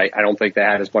playoffs because I don't think they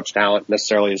had as much talent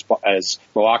necessarily as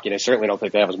Milwaukee, and I certainly don't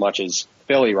think they have as much as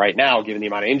Philly right now, given the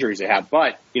amount of injuries they have.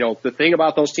 But, the thing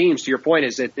about those teams, to your point,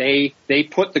 is that they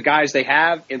put the guys they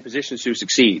have in positions to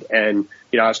succeed. And,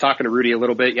 I was talking to Rudy a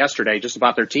little bit yesterday just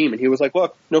about their team, and he was like,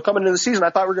 look, coming into the season, I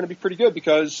thought we were going to be pretty good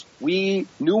because we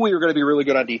knew we were going to be really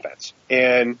good on defense.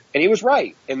 And he was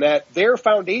right in that their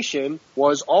foundation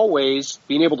was always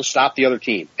being able to stop the other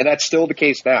team. And that's still the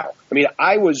case now.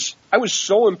 I was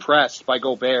so impressed by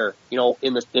Gobert,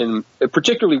 in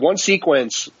particularly one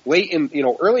sequence late in,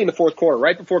 early in the fourth quarter,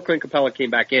 right before Clint Capella came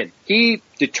back in. He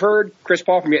deterred Chris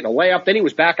Paul from getting a layup. Then he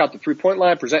was back out the 3-point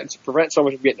line, prevent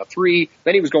someone from getting a three.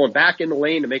 Then he was going back in the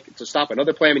lane to stop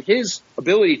another play. his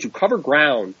ability to cover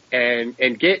ground and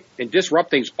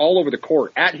disrupt things all over the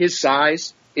court at his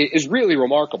size is really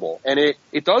remarkable. And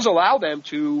it does allow them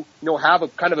to, have a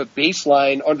kind of a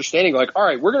baseline understanding, like, all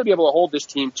right, we're going to be able to hold this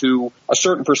team to a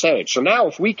certain percentage. So now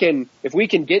if we can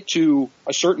get to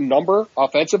a certain number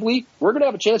offensively, we're going to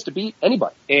have a chance to beat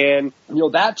anybody. And,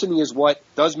 that to me is what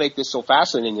does make this so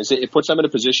fascinating, is it puts them in a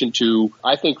position to,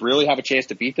 I think, really have a chance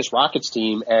to beat this Rockets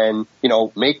team and,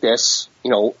 make this,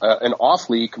 an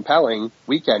awfully compelling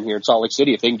weekend here in Salt Lake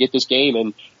City if they can get this game.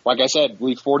 And like I said,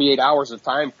 leave 48 hours of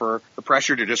time for the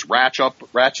pressure to just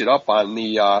ratchet up on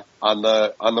the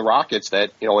Rockets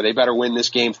that, they better win this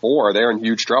game 4 or they're in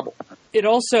huge trouble. It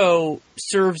also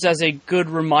serves as a good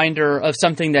reminder of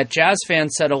something that Jazz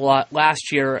fans said a lot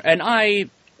last year, and I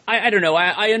don't know.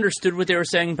 I understood what they were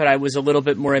saying, but I was a little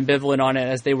bit more ambivalent on it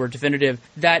as they were definitive.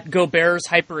 That Gobert's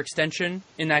hyperextension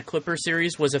in that Clippers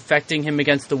series was affecting him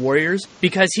against the Warriors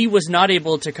because he was not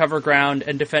able to cover ground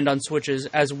and defend on switches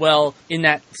as well in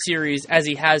that series as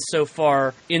he has so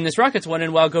far in this Rockets one.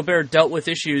 And while Gobert dealt with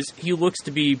issues, he looks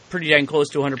to be pretty dang close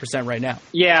to 100% right now.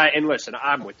 Yeah, and listen,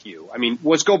 I'm with you.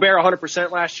 Was Gobert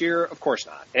 100% last year? Of course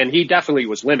not. And he definitely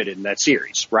was limited in that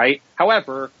series, right?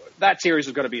 However, that series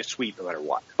is going to be a sweep no matter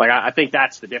what. I think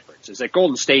that's the difference, is that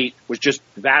Golden State was just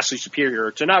vastly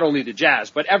superior to not only the Jazz,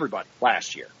 but everybody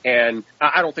last year. And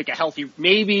I don't think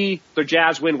maybe the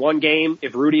Jazz win one game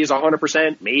if Rudy is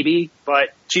 100%, maybe. But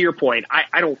to your point,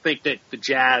 I don't think that the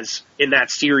Jazz in that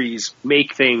series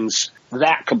make things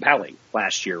that compelling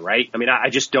last year, right? I mean, I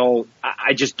just don't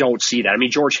see that. I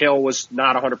mean, George Hill was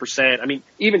not 100%. I mean,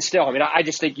 even still, I mean, I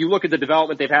just think you look at the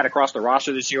development they've had across the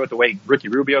roster this year with the way Ricky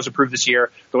Rubio's improved this year,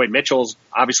 the way Mitchell's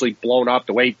obviously blown up,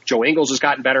 the way Joe Ingles has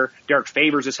gotten better, Derek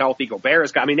Favors is healthy, Gobert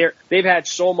has got, I mean, they've had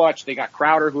so much. They got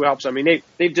Crowder who helps. I mean,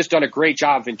 they've just done a great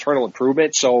job of internal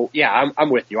improvement. So yeah, I'm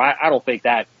with you. I don't think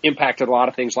that impacted a lot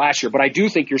of things last year, but I do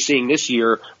think you're seeing this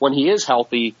year when he is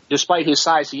healthy, despite his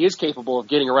size, he is capable of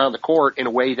getting around the court in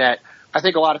a way that I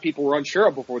think a lot of people were unsure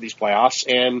of before these playoffs.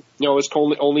 And, it's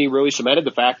only really cemented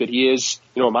the fact that he is,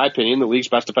 in my opinion, the league's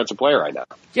best defensive player right now.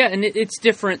 Yeah, and it's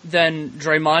different than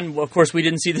Draymond. Well, of course, we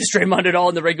didn't see this Draymond at all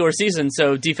in the regular season,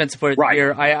 so defensive player of the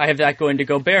year, I have that going to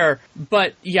Gobert.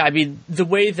 But, yeah, I mean, the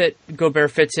way that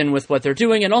Gobert fits in with what they're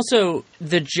doing, and also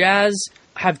the Jazz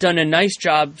have done a nice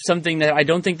job, something that I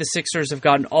don't think the Sixers have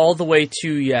gotten all the way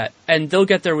to yet, and they'll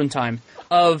get there in time,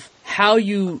 of how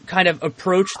you kind of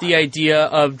approach the idea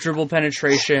of dribble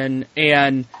penetration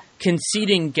and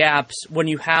conceding gaps when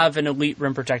you have an elite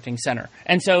rim protecting center.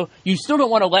 And so you still don't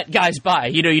want to let guys by.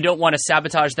 You don't want to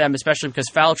sabotage them, especially because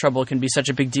foul trouble can be such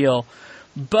a big deal.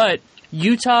 But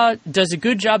Utah does a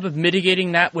good job of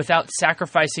mitigating that without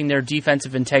sacrificing their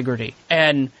defensive integrity.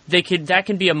 And that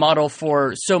can be a model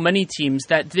for so many teams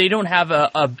that they don't have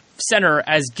a center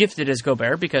as gifted as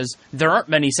Gobert, because there aren't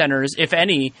many centers, if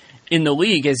any, in the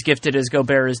league as gifted as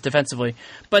Gobert is defensively.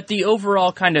 But the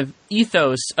overall kind of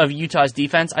ethos of Utah's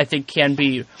defense, I think, can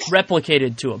be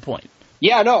replicated to a point.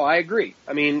 Yeah, no, I agree.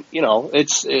 I mean,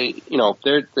 it's,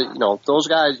 those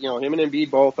guys, him and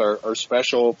Embiid both are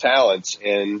special talents,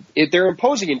 and they're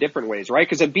imposing in different ways, right?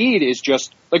 Because Embiid is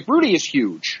just, like, Rudy is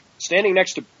huge. Standing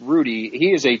next to Rudy,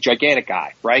 he is a gigantic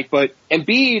guy, right? But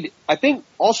Embiid, I think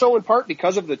also in part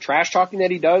because of the trash talking that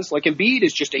he does, like Embiid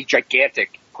is just a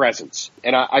gigantic presence.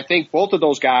 And I think both of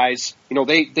those guys,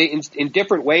 they in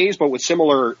different ways, but with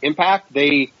similar impact,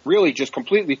 they really just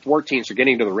completely thwart teams from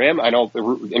getting to the rim. I know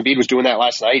Embiid was doing that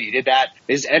last night. He did that.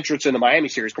 His entrance in the Miami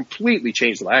series completely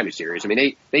changed the Miami series. I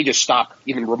mean, they just stopped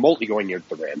even remotely going near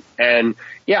the rim. And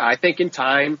yeah, I think in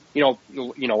time,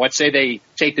 let's say they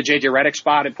take the JJ Redick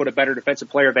spot and put a better defensive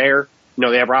player there.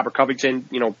 They have Robert Covington,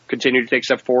 continue to take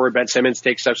steps forward. Ben Simmons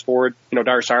take steps forward.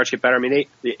 Dario Saric get better. I mean,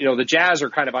 the Jazz are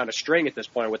kind of on a string at this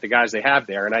point with the guys they have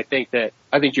there. And I think to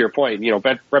your point,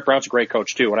 Brett Brown's a great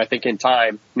coach too. And I think in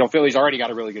time, Philly's already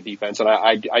got a really good defense. And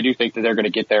I do think that they're going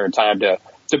to get there in time to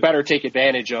better take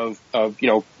advantage of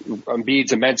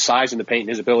Embiid's immense size in the paint and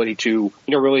his ability to,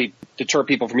 really deter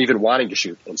people from even wanting to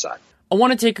shoot inside. I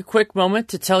want to take a quick moment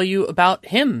to tell you about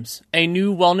Hims, a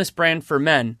new wellness brand for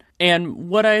men. And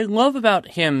what I love about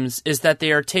Hims is that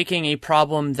they are taking a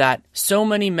problem that so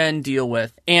many men deal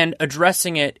with and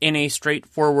addressing it in a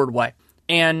straightforward way.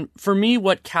 And for me,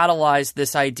 what catalyzed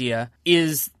this idea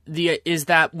is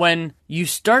that when you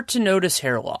start to notice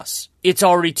hair loss, it's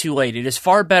already too late. It is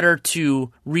far better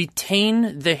to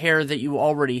retain the hair that you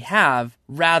already have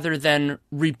rather than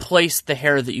replace the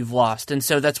hair that you've lost. And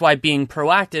so that's why being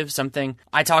proactive, something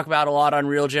I talk about a lot on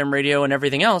Real Gym Radio and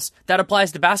everything else, that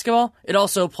applies to basketball. It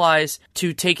also applies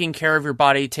to taking care of your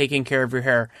body, taking care of your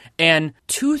hair. And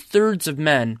 2/3 of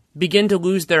men begin to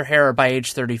lose their hair by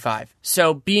age 35.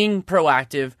 So being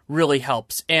proactive really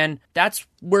helps. And that's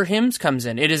where Hims comes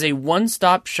in. It is a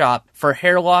one-stop shop for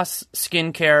hair loss,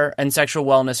 skincare, and sexual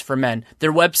wellness for men.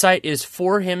 Their website is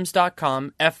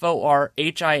forhims.com,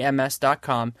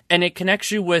 forhims.com, and it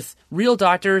connects you with real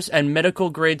doctors and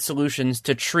medical-grade solutions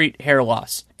to treat hair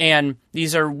loss. And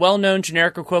these are well-known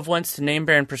generic equivalents to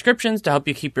name-brand prescriptions to help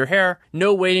you keep your hair.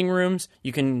 No waiting rooms.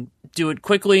 You can do it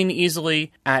quickly and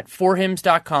easily at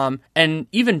forhims.com. And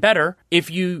even better,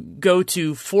 if you go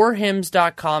to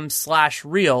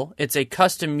forhims.com/real, it's a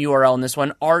custom URL in this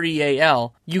one,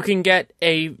 REAL, you can get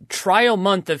a trial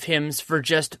month of Hims for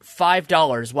just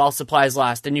 $5 while supplies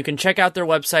last. And you can check out their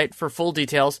website for full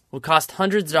details. It will cost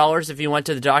hundreds of dollars if you went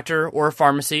to the doctor or a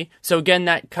pharmacy. So again,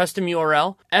 that custom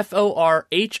URL,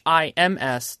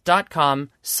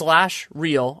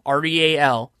 forhims.com/real,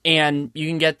 REAL, and you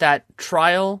can get that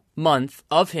trial month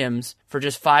of Hims for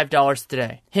just $5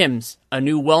 today. Hims, a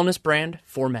new wellness brand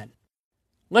for men.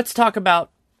 Let's talk about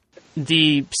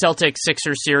the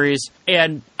Celtics-Sixers series,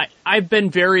 and I've been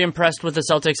very impressed with the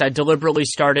Celtics. I deliberately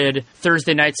started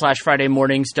Thursday night/Friday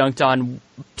mornings, dunked on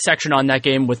section on that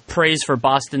game with praise for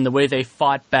Boston, the way they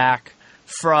fought back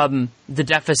from the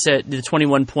deficit, the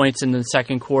 21 points in the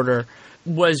second quarter,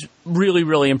 was really,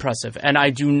 really impressive. And I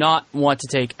do not want to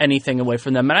take anything away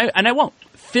from them, and I won't.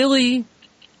 Philly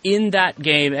in that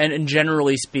game, and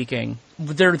generally speaking,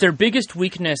 their biggest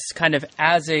weakness kind of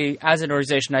as an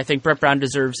organization, I think Brett Brown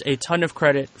deserves a ton of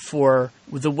credit for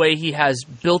the way he has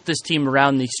built this team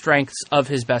around the strengths of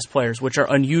his best players, which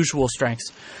are unusual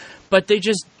strengths. But they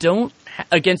just don't,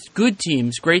 against good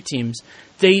teams, great teams,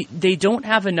 they don't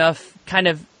have enough kind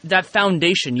of that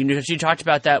foundation. Because you talked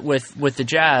about that with the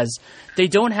Jazz. They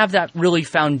don't have that really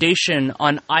foundation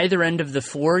on either end of the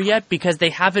floor yet because they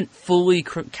haven't fully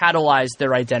catalyzed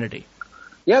their identity.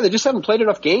 Yeah, they just haven't played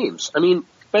enough games. I mean,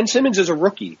 Ben Simmons is a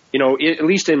rookie, at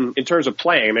least in terms of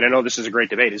playing. I mean, I know this is a great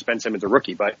debate. Is Ben Simmons a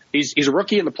rookie? But he's a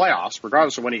rookie in the playoffs,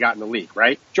 regardless of when he got in the league,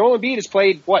 right? Joel Embiid has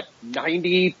played,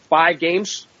 95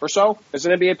 games or so as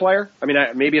an NBA player? I mean,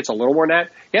 maybe it's a little more than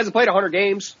that. He hasn't played 100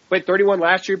 games. Played 31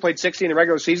 last year, played 60 in the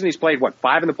regular season. He's played,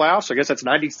 5 in the playoffs? So I guess that's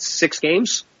 96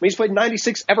 games. I mean, he's played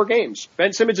 96 ever games.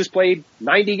 Ben Simmons has played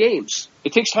 90 games.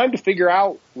 It takes time to figure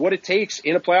out what it takes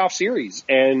in a playoff series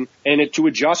and to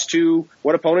adjust to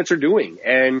what opponents are doing.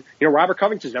 And, Robert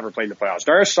Covington's never played in the playoffs.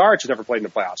 Darius Saric has never played in the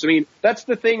playoffs. I mean, that's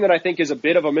the thing that I think is a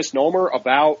bit of a misnomer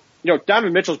about,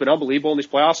 Donovan Mitchell's been unbelievable in these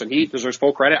playoffs, and he deserves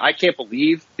full credit. I can't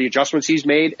believe the adjustments he's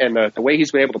made and the way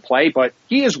he's been able to play, but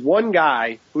he is one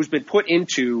guy who's been put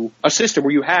into a system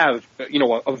where you have,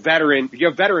 a veteran. You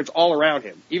have veterans all around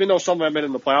him. Even though some of them have been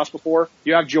in the playoffs before,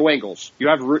 you have Joe Ingles, you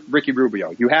have Ricky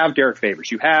Rubio, you have Derek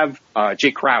Favors, you have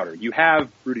Jay Crowder, you have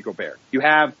Rudy Gobert. You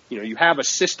have a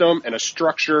system and a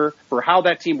structure for how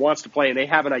that team wants to play, and they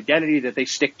have an identity that they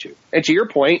stick to. And to your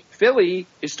point, Philly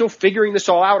is still figuring this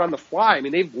all out on the fly. I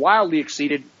mean, they've wildly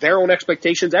exceeded their own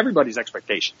expectations, everybody's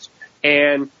expectations.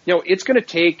 And, it's going to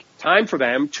take time for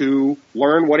them to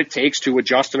learn what it takes to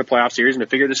adjust in a playoff series and to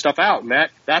figure this stuff out. And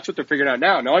that's what they're figuring out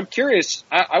now. Now, I'm curious,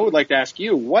 I would like to ask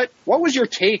you, what was your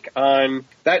take on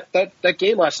that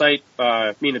game last night,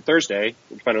 meaning Thursday,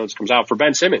 depending on when this comes out, for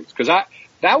Ben Simmons? Because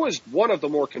that was one of the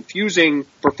more confusing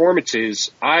performances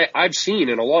I've seen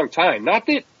in a long time. Not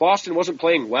that Boston wasn't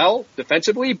playing well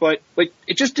defensively, but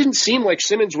it just didn't seem like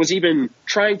Simmons was even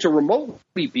trying to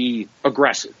remotely be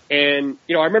aggressive. And,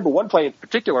 I remember one play in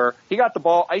particular, he got the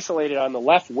ball isolated on the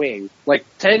left wing,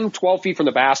 10, 12 feet from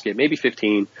the basket, maybe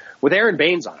 15, with Aaron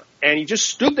Baines on him. And he just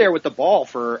stood there with the ball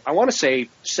for, I want to say,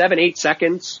 7-8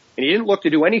 seconds, and he didn't look to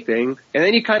do anything. And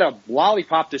then he kind of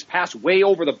lollipopped his pass way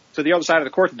over to the other side of the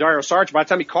court to Dario Saric. By the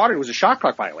time he caught it, it was a shot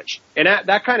clock violation. And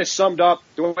that kind of summed up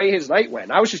the way his night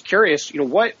went. I was just curious,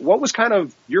 what was kind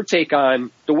of your take on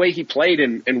the way he played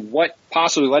and what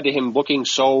possibly led to him looking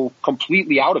so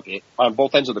completely out of it on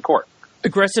both ends of the court?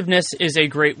 Aggressiveness is a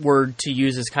great word to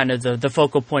use as kind of the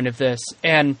focal point of this.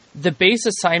 And the base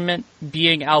assignment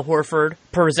being Al Horford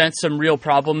presents some real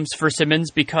problems for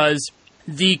Simmons because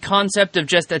the concept of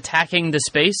just attacking the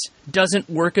space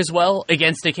doesn't work as well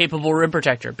against a capable rim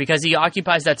protector because he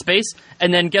occupies that space,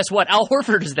 and then guess what? Al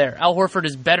Horford is there. Al Horford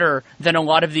is better than a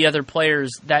lot of the other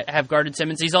players that have guarded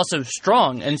Simmons. He's also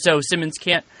strong, and so Simmons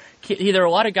can't there are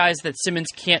a lot of guys that Simmons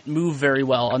can't move very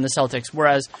well on the Celtics,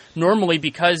 whereas normally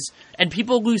and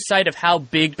people lose sight of how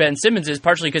big Ben Simmons is,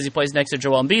 partially because he plays next to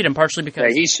Joel Embiid, and partially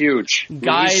because he's huge.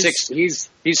 Guys,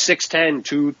 he's 6'10",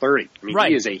 230. I mean, right.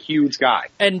 He is a huge guy.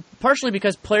 And partially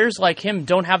because players like him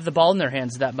don't have the ball in their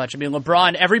hands that much. I mean,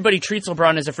 LeBron, everybody treats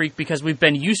LeBron as a freak because we've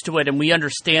been used to it, and we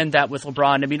understand that with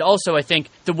LeBron. I mean, also, I think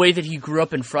the way that he grew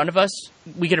up in front of us,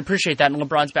 we can appreciate that in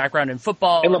LeBron's background in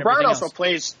football. And LeBron also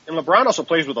plays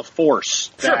with a force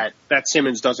that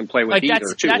Simmons doesn't play with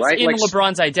either, too, that's right? in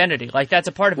LeBron's identity. That's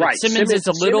a part of it. Right. Simmons is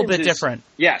a little bit different.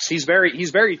 Yes, he's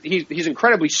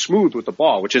incredibly smooth with the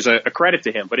ball, which is a credit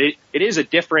to him. But it is a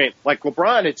different,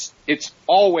 LeBron, it's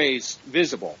always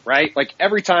visible, right?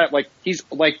 Every time, he's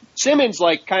Simmons,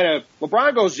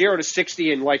 LeBron goes 0 to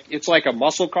 60 and it's like a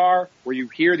muscle car where you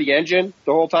hear the engine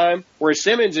the whole time. Whereas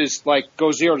Simmons is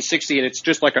goes 0 to 60 and it's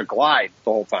just like a glide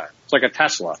the whole time. It's like a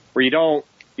Tesla where you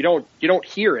don't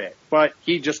hear it, but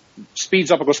he just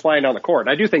speeds up and goes flying down the court.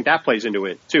 And I do think that plays into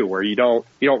it too, where you don't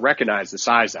recognize the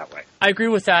size that way. I agree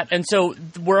with that. And so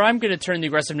where I'm going to turn the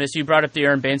aggressiveness, you brought up the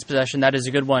Aaron Baines possession, that is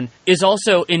a good one, is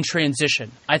also in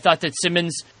transition. I thought that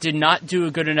Simmons did not do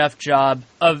a good enough job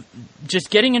of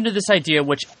just getting into this idea,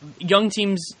 which young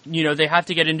teams, they have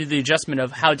to get into the adjustment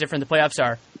of how different the playoffs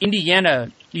are.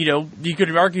 Indiana, you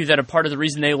could argue that a part of the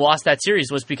reason they lost that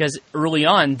series was because early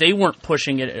on they weren't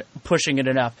pushing it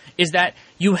enough. Is that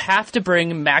you have to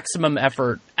bring maximum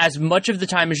effort as much of the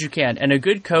time as you can, and a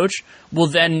good coach will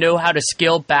then know how to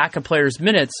scale back a player's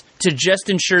minutes to just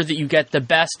ensure that you get the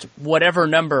best whatever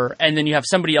number, and then you have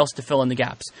somebody else to fill in the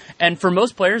gaps. And for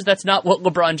most players, that's not what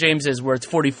LeBron James is, where it's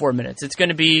 44 minutes. It's going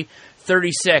to be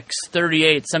 36,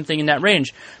 38, something in that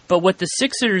range. But what the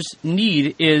Sixers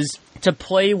need is to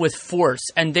play with force,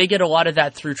 and they get a lot of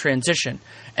that through transition.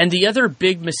 And the other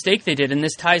big mistake they did, and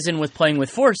this ties in with playing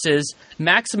with force, is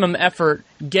maximum effort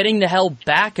getting the hell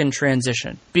back in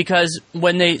transition. Because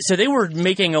they were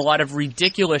making a lot of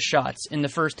ridiculous shots in the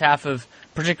first half of,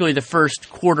 particularly the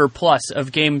first quarter plus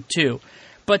of game 2.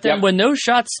 But then when those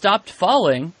shots stopped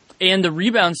falling and the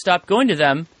rebounds stopped going to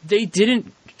them, they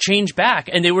didn't change back,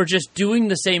 and they were just doing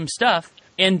the same stuff.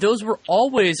 And those were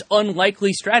always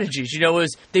unlikely strategies.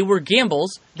 They were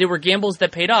gambles. They were gambles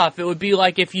that paid off. It would be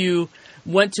like if you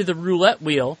went to the roulette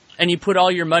wheel and you put all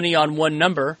your money on one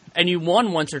number and you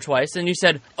won once or twice, and you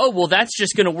said, "Oh, well, that's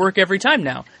just going to work every time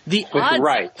now." The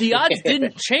odds, the odds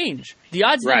didn't change. The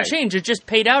odds didn't change. It just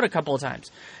paid out a couple of times.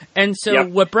 And so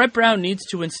what Brett Brown needs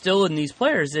to instill in these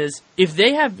players is if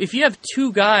you have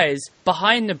two guys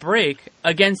behind the break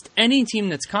against any team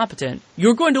that's competent,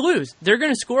 you're going to lose. They're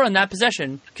going to score on that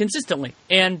possession consistently.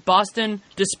 And Boston,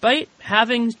 despite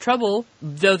having trouble,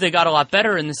 though they got a lot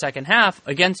better in the second half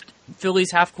against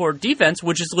Philly's half-court defense,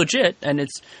 which is legit, and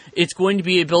it's going to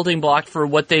be a building block for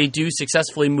what they do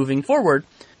successfully moving forward,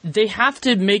 they have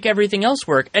to make everything else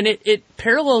work. And it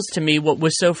parallels to me what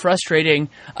was so frustrating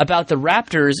about the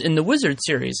Raptors in the Wizards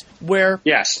series, where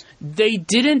they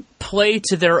didn't play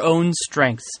to their own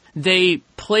strengths. They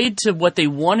played to what they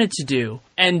wanted to do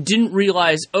and didn't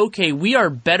realize, okay, we are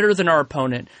better than our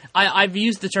opponent. I've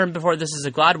used the term before, this is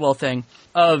a Gladwell thing,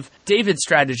 of David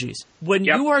strategies. When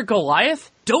you are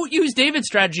Goliath, don't use David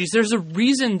strategies. There's a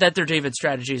reason that they're David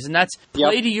strategies, and that's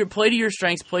play to your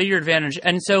strengths, play to your advantage.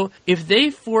 And so if they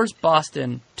force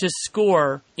Boston to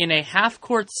score in a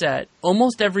half-court set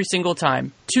almost every single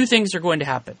time, two things are going to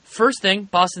happen. First thing,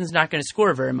 Boston's not going to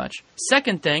score very much.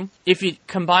 Second thing, if it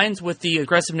combines with the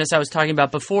aggressiveness I was talking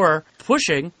about before,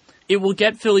 pushing, it will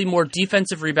get Philly more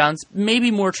defensive rebounds,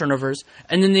 maybe more turnovers,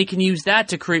 and then they can use that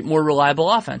to create more reliable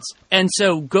offense. And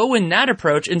so go in that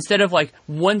approach instead of like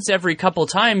once every couple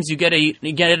times you get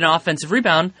an offensive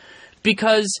rebound,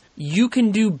 because you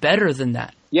can do better than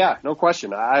that. Yeah, no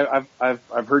question.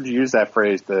 I've heard you use that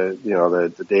phrase, the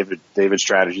David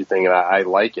strategy thing, and I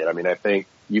like it. I mean, I think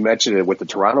you mentioned it with the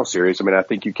Toronto series. I mean, I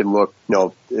think you can look,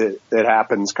 it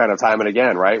happens kind of time and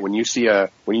again, right? When you see a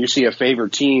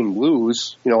favored team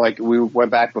lose, like we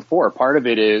went back before, part of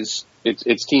it is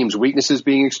it's teams' weaknesses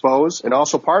being exposed, and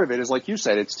also part of it is, like you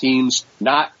said, it's teams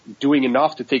not doing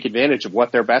enough to take advantage of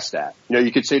what they're best at.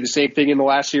 You could say the same thing in the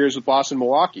last series with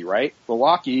Boston-Milwaukee, right?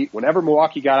 Whenever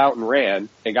Milwaukee got out and ran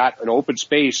and got an open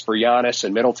space for Giannis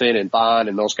and Middleton and Bond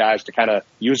and those guys to kind of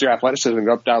use their athleticism and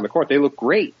go up down the court, they looked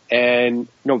great. And,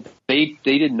 they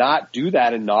did not do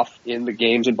that enough in the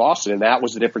games in Boston, and that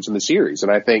was the difference in the series.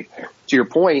 And I think, to your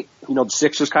point, the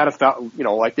Sixers kind of felt,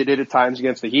 like they did at times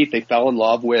against the Heat, they fell in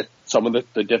love with some of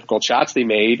the difficult shots they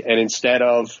made, and instead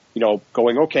of,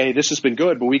 going, okay, this has been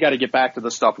good, but we got to get back to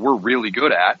the stuff we're really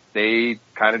good at, they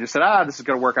kind of just said, this is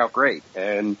going to work out great.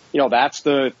 And, that's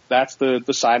the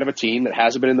sign of a team that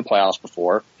hasn't been in the playoffs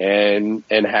before and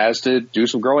has to do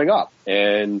some growing up.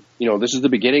 And, this is the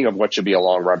beginning of what should be a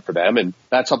long run for them. And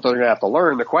that's something they're going to have to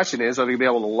learn. The question is, are they going to be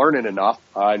able to learn it enough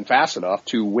and fast enough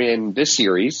to win this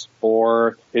series?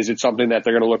 Or is it something that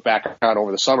they're going to look back on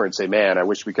over the summer and say, man, I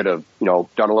wish we could have,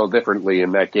 done a little differently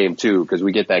in that game too, because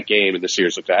we get that game and the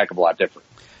series looks a heck of a lot different.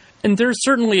 And there's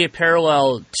certainly a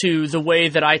parallel to the way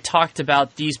that I talked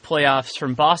about these playoffs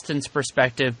from Boston's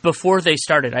perspective before they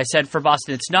started. I said for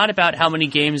Boston, it's not about how many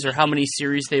games or how many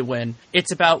series they win.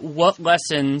 It's about what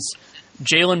lessons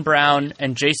Jaylen Brown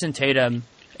and Jason Tatum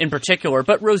in particular,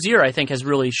 but Rozier, I think, has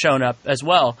really shown up as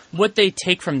well, what they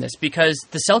take from this, because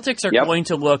the Celtics are going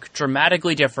to look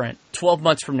dramatically different 12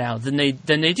 months from now than they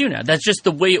do now. That's just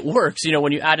the way it works,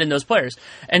 when you add in those players.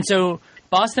 And so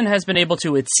Boston has been able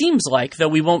to, it seems like, though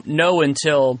we won't know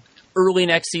until early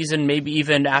next season, maybe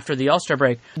even after the All-Star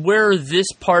break, where this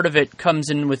part of it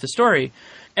comes in with the story.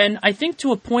 And I think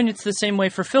to a point it's the same way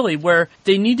for Philly, where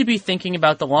they need to be thinking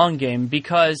about the long game,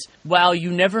 because while you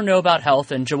never know about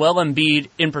health, and Joel Embiid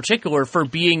in particular, for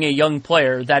being a young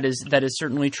player, that is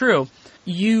certainly true,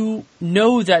 you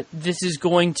know that this is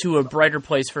going to a brighter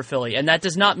place for Philly. And that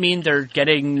does not mean they're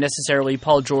getting necessarily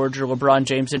Paul George or LeBron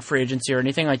James in free agency or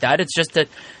anything like that. It's just that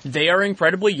they are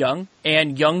incredibly young,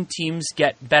 and young teams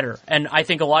get better. And I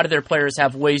think a lot of their players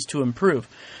have ways to improve.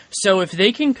 So if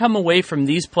they can come away from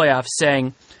these playoffs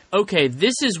saying, okay,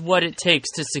 this is what it takes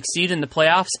to succeed in the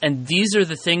playoffs, and these are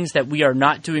the things that we are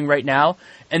not doing right now,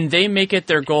 and they make it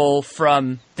their goal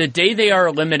from the day they are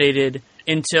eliminated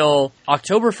until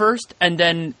October 1st, and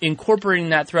then incorporating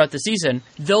that throughout the season,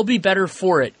 they'll be better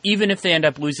for it, even if they end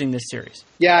up losing this series.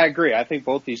 Yeah, I agree. I think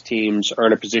both these teams are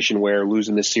in a position where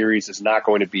losing this series is not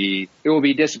going to be, it will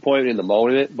be disappointing in the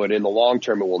moment, but in the long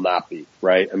term, it will not be,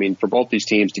 right? I mean, for both these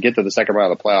teams to get to the second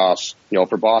round of the playoffs,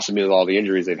 for Boston with all the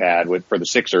injuries they've had, for the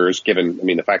Sixers, given,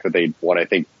 the fact that they won,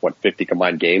 50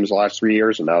 combined games the last 3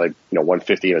 years, and now they've, won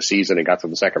 50 in a season and got to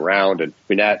the second round. And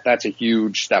that's a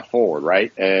huge step forward,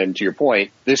 right? And to your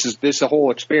point, this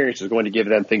whole experience is going to give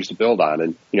them things to build on.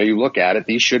 And, you look at it,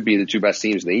 these should be the two best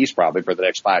teams in the East probably for the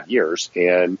next 5 years.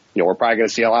 And, we're probably going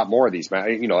to see a lot more of these.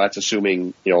 That's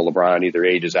assuming, LeBron either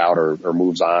ages out or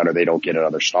moves on or they don't get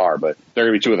another star. But they're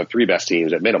going to be two of the three best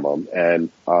teams at minimum. And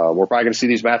we're probably going to see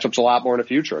these matchups a lot more in the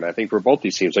future. And I think for both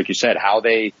these teams, like you said, how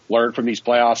they learn from these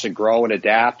playoffs and grow and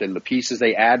adapt and the pieces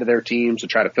they add to their teams to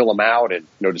try to fill them out and,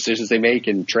 decisions they make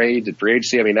in trades and free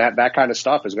agency. That kind of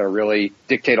stuff is going to really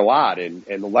dictate a lot. And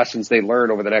the lessons they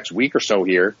learn over the next week or so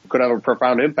here could have a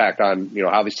profound impact on,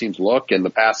 how these teams look and the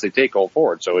paths they take going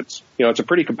forward. So it's a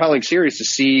pretty compelling series to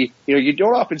see. You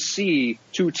don't often see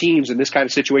two teams in this kind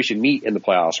of situation meet in the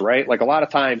playoffs, right? Like a lot of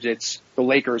times it's the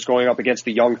Lakers going up against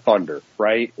the young Thunder,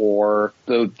 right? Or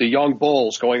the young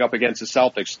Bulls going up against the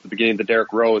Celtics at the beginning of the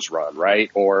Derrick Rose run, right?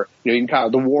 Or, you can kind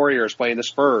of the Warriors playing the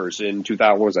Spurs in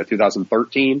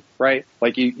 2013, right?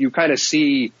 Like you kind of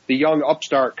see the young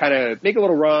upstart kind of make a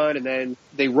little run and then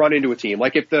they run into a team.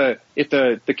 Like if the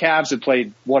Cavs had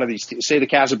played one of these, say the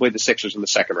Cavs had played the Sixers in the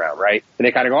second round, right? And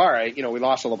they kind of go, all right, we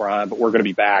lost to LeBron, but we're going to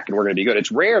be back and we're going to be good.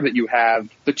 It's rare that you have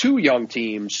the two young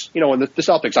teams, and the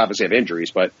Celtics obviously have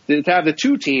injuries, but to have the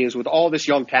two teams with all this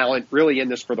young talent really in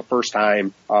this for the first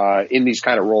time in these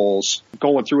kind of roles,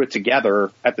 going through it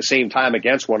together at the same time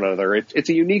against one another, it's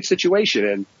a unique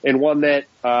situation and one that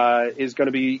is going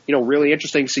to be, really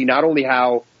interesting to see not only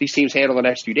how these teams handle the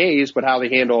next few days, but how they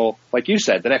handle, like you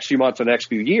said, the next few months and the next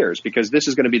few years, because this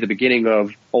is going to be the beginning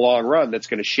of a long run that's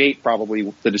going to shape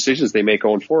probably the decisions they make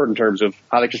going forward in terms of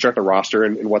how they construct the roster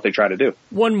and what they try to do.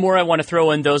 One more I want to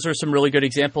throw in, those are some really good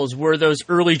examples, were those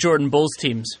early Jordan Bulls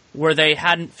teams where they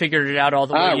hadn't figured it out all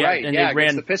the way yet. Right. And they ran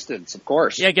against the Pistons, of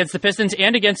course. Yeah, against the Pistons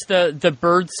and against the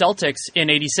Bird Celtics in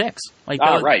 '86.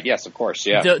 Right. Yes, of course.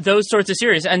 Yeah. Those sorts of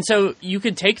series. And so you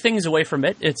could take things away from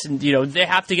it. It's, they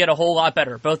have to get a whole lot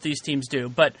better. Both these teams do,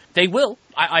 but they will.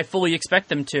 I fully expect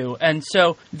them to. And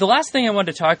so the last thing I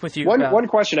wanted to talk with you about... One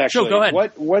question, actually. Sure, go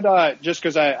ahead. What just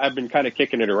because I've been kind of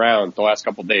kicking it around the last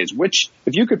couple of days,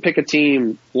 if you could pick a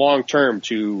team long-term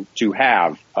to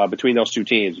have between those two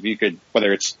teams, if you could,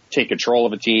 whether it's take control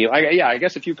of a team, I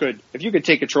guess if you could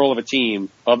take control of a team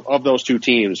of those two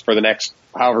teams for the next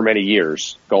however many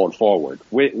years going forward,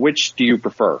 which do you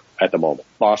prefer at the moment,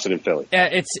 Boston and Philly?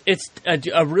 It's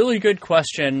a really good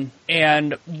question,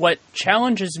 and what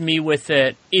challenges me with it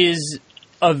is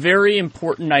a very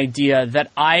important idea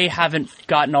that I haven't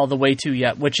gotten all the way to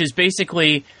yet, which is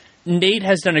basically Nate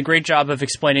has done a great job of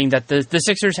explaining that the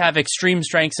Sixers have extreme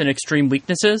strengths and extreme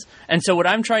weaknesses. And so what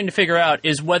I'm trying to figure out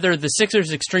is whether the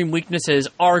Sixers' extreme weaknesses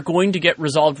are going to get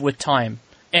resolved with time.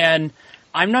 And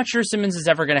I'm not sure Simmons is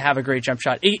ever going to have a great jump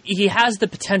shot. He has the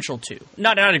potential to.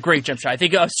 Not a great jump shot. I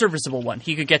think a serviceable one.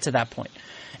 He could get to that point.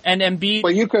 And Embiid...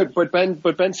 Well, you could, but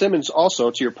Ben Simmons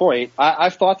also, to your point,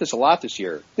 I've thought this a lot this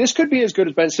year. This could be as good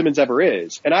as Ben Simmons ever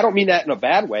is. And I don't mean that in a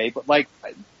bad way, but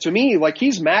to me,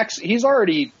 he's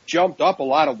already jumped up a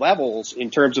lot of levels in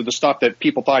terms of the stuff that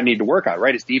people thought he needed to work on,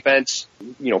 right? His defense,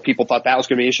 people thought that was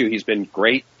going to be an issue. He's been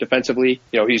great defensively.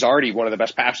 He's already one of the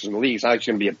best passers in the league. He's not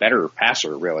going to be a better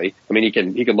passer, really. I mean, he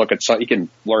can look at he can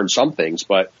learn some things,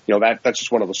 but that's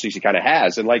just one of those things he kind of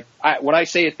has. And when I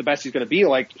say it's the best he's going to be,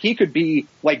 he could be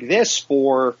like this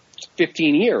for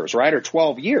 15 years, right? Or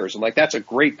 12 years. And that's a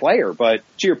great player. But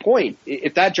to your point,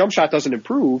 if that jump shot doesn't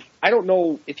improve, I don't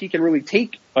know if he can really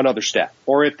take another step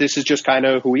or if this is just kind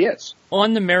of who he is.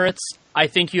 On the merits, I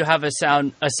think you have a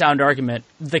sound argument.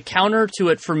 The counter to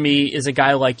it for me is a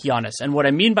guy like Giannis. And what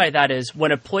I mean by that is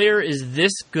when a player is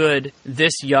this good,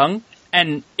 this young,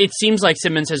 and it seems like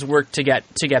Simmons has worked to get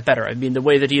better. I mean, the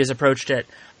way that he has approached it.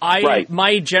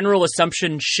 My general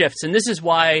assumption shifts, and this is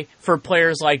why for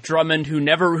players like Drummond,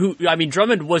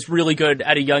 Drummond was really good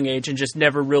at a young age and just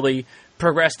never really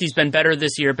progressed. He's been better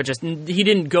this year, but he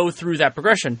didn't go through that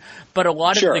progression. But a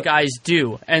lot of the guys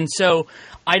do. And so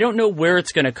I don't know where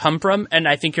it's going to come from, and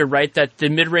I think you're right that the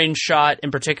mid-range shot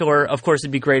in particular, of course,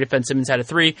 it'd be great if Ben Simmons had a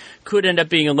three, could end up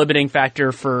being a limiting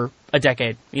factor for a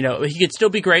decade. You know, he could still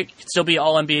be great, he could still be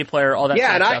all NBA player, all that.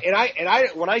 Yeah, kind of stuff. and I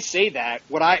when I say that,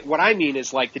 what I mean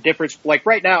is like the difference. Like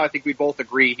right now, I think we both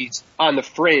agree he's on the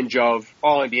fringe of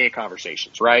all NBA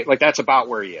conversations, right? Like that's about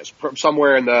where he is, from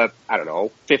somewhere in the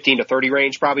 15 to 30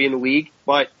 range, probably in the league.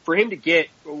 But for him to get,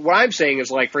 what I'm saying is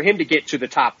like for him to get to the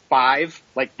top 5,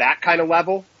 like that kind of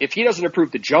level, if he doesn't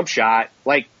improve the jump shot,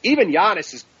 like even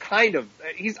Giannis is kind of,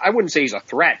 I wouldn't say he's a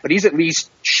threat, but he's at least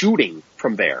shooting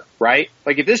from there, right?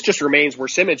 Like if this just remains where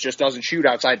Simmons just doesn't shoot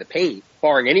outside the paint,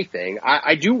 barring anything,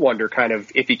 I do wonder kind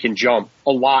of if he can jump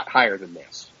a lot higher than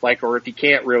this, like, or if he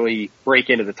can't really break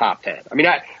into the top 10. I mean,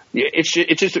 it's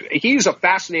just he's a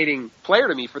fascinating player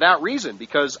to me for that reason,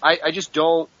 because I just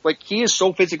don't, like, he is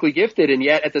so physically gifted, and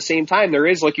yet at the same time there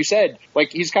is, like you said,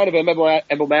 like he's kind of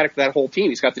emblematic of that whole team.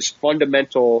 He's got this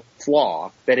fundamental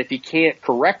flaw that if he can't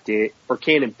correct it or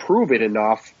can't improve it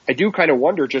enough, I do kind of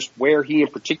wonder just where he in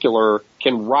particular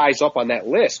can rise up on that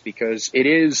list, because it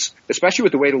is, especially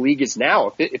with the way the league is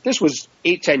now, if this was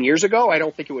 8-10 years ago, I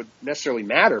don't think it would necessarily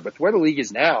matter, but where the league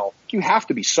is now, you have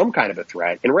to be some kind of a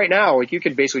threat. And right now, like, you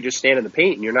can basically just stand in the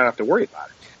paint and you're not have to worry about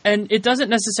it. And it doesn't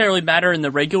necessarily matter in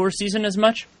the regular season as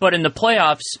much, but in the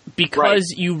playoffs,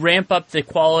 because you ramp up the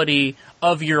quality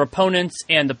of your opponents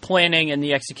and the planning and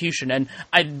the execution. And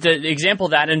the example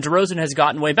of that, and DeRozan has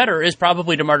gotten way better, is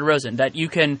probably DeMar DeRozan, that you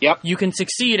can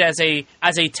succeed as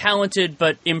a talented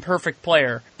but imperfect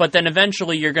player, but then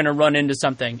eventually you're going to run into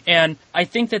something. And I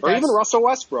think that's... Or even Russell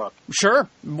Westbrook. Sure.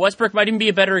 Westbrook might even be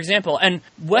a better example. And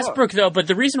Westbrook, though, but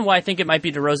the reason why I think it might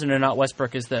be DeRozan and not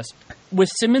Westbrook is this. With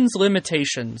Simmons'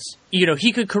 limitations,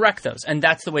 he could correct those, and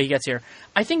that's the way he gets here.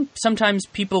 I think sometimes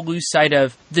people lose sight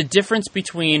of the difference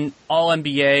between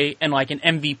All-NBA and like an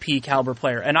MVP caliber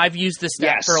player. And I've used this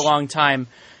stat for a long time,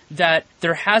 that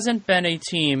there hasn't been a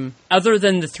team other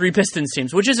than the 3 Pistons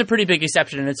teams, which is a pretty big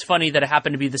exception, and it's funny that it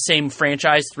happened to be the same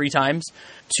franchise 3 times,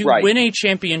 to win a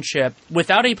championship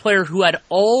without a player who had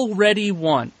already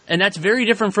won. And that's very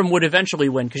different from would eventually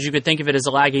win, because you could think of it as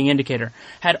a lagging indicator.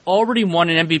 Had already won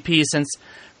an MVP since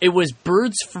it was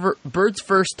Bird's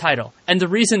first title. And the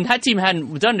reason that team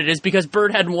hadn't done it is because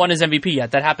Bird hadn't won his MVP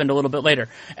yet. That happened a little bit later.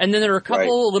 And then there were a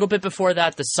couple a little bit before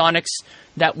that, the Sonics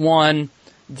that won.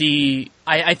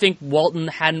 I think Walton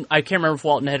hadn't. I can't remember if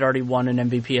Walton had already won an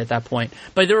MVP at that point.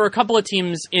 But there were a couple of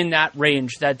teams in that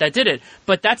range that did it.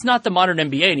 But that's not the modern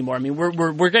NBA anymore. I mean,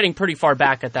 we're getting pretty far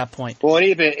back at that point. Well, and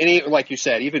even like you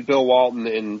said, even Bill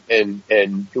Walton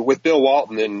and with Bill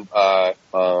Walton and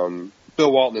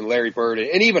Bill Walton and Larry Bird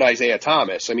and even Isaiah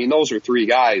Thomas. I mean, those are 3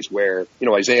 guys where,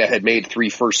 Isaiah had made 3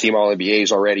 first-team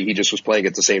All-NBAs already. He just was playing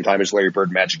at the same time as Larry Bird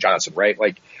and Magic Johnson, right?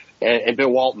 Like, and Bill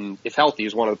Walton, if healthy,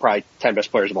 is one of the probably 10 best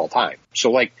players of all time.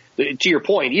 So, like, to your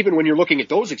point, even when you're looking at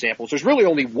those examples, there's really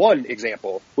only one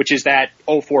example, which is that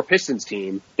 04 Pistons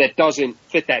team that doesn't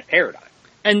fit that paradigm.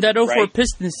 And that 04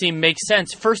 Pistons team makes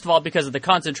sense, first of all, because of the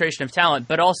concentration of talent,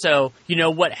 but also,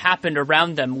 what happened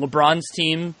around them. LeBron's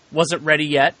team wasn't ready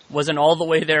yet, wasn't all the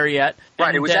way there yet.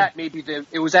 Right, it was at maybe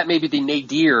the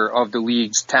nadir of the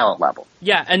league's talent level.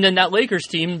 Yeah, and then that Lakers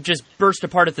team just burst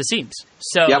apart at the seams.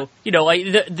 So,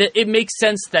 it makes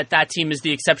sense that team is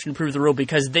the exception to prove the rule,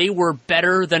 because they were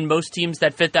better than most teams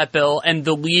that fit that bill, and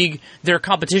the league, their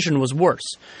competition was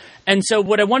worse. And so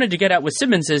what I wanted to get at with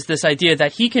Simmons is this idea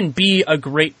that he can be a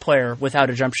great player without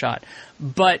a jump shot,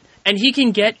 and he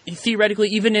can get theoretically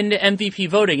even into MVP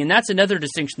voting, and that's another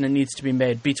distinction that needs to be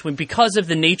made because of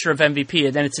the nature of MVP,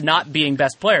 and then it's not being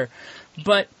best player.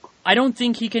 But I don't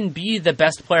think he can be the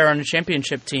best player on a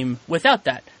championship team without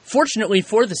that. Fortunately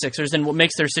for the Sixers, and what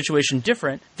makes their situation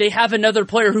different, they have another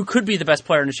player who could be the best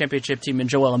player on a championship team in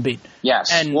Joel Embiid. Yes.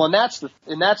 And that's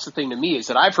the thing to me, is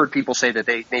that I've heard people say that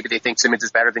maybe they think Simmons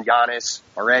is better than Giannis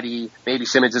already. Maybe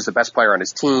Simmons is the best player on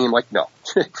his team. Like, no.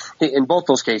 In both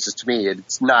those cases, to me,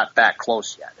 it's not that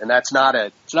close yet. And it's not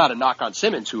a knock on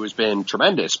Simmons, who has been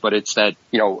tremendous, but it's that,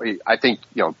 I think,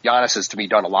 Giannis has to me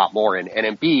done a lot more, and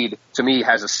Embiid to me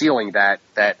has a ceiling that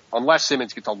unless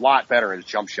Simmons gets a lot better at his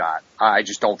jump shot, I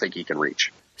just don't think he can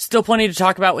reach. Still plenty to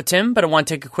talk about with Tim, but I want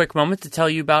to take a quick moment to tell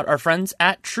you about our friends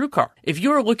at TrueCar. If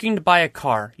you are looking to buy a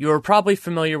car, you are probably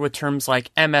familiar with terms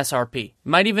like MSRP.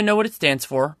 You might even know what it stands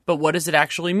for, but what does it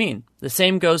actually mean? The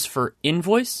same goes for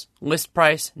invoice, list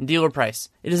price, and dealer price.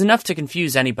 It is enough to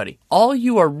confuse anybody. All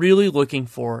you are really looking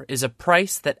for is a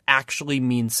price that actually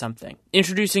means something.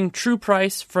 Introducing True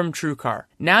Price from TrueCar.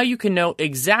 Now you can know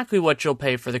exactly what you'll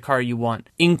pay for the car you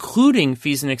want, including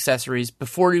fees and accessories,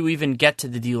 before you even get to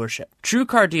the dealership.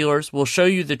 TrueCar dealers will show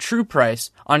you the true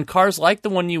price on cars like the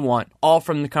one you want, all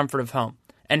from the comfort of home.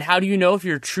 And how do you know if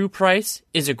your true price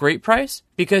is a great price?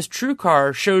 Because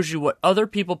TrueCar shows you what other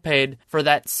people paid for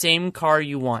that same car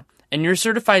you want. And your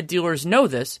certified dealers know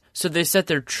this, so they set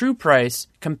their true price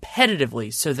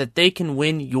competitively so that they can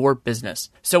win your business.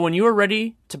 So when you are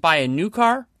ready to buy a new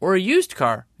car or a used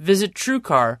car, visit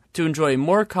TrueCar to enjoy a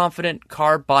more confident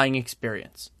car buying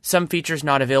experience. Some features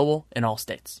not available in all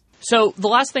states. So the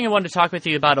last thing I wanted to talk with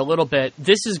you about a little bit,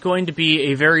 this is going to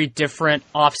be a very different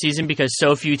offseason because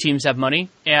so few teams have money,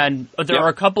 and there are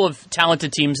a couple of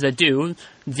talented teams that do,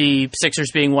 the Sixers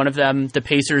being one of them, the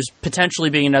Pacers potentially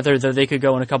being another, though they could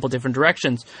go in a couple different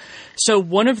directions. So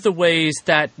one of the ways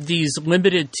that these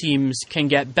limited teams can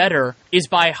get better is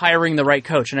by hiring the right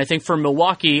coach. And I think for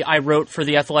Milwaukee, I wrote for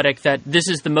The Athletic that this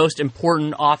is the most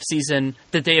important offseason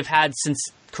that they have had since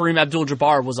Kareem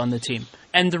Abdul-Jabbar was on the team.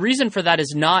 And the reason for that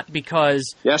is not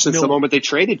because since the moment they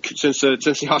traded, since the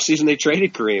offseason they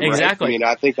traded Kareem, exactly. Right?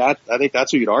 I mean, I think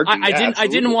that's who you'd argue. I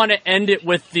didn't want to end it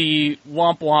with the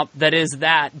womp womp that is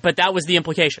that, but that was the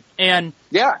implication. And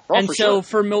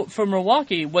for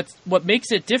Milwaukee, what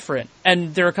makes it different,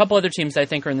 and there are a couple other teams that I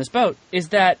think are in this boat, is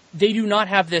that they do not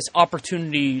have this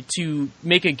opportunity to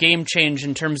make a game change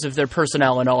in terms of their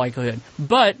personnel in all likelihood.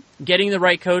 But getting the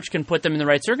right coach can put them in the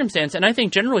right circumstance, and I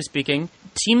think generally speaking,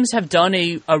 teams have done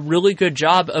a really good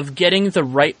job of getting the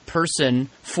right person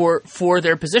for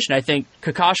their position. I think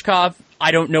Kokoshkov, I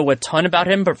don't know a ton about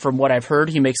him, but from what I've heard,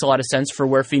 he makes a lot of sense for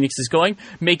where Phoenix is going.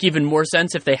 Make even more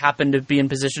sense if they happen to be in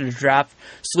position to draft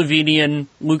Slovenian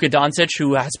Luka Doncic,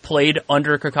 who has played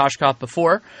under Kokoshkov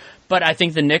before. But I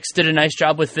think the Knicks did a nice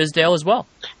job with Fizdale as well.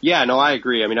 Yeah, no, I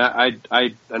agree. I mean, I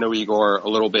know Igor a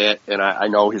little bit, and I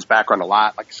know his background a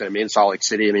lot. Like I said, I'm in Salt Lake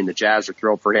City. I mean, the Jazz are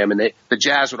thrilled for him, and the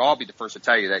Jazz would all be the first to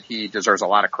tell you that he deserves a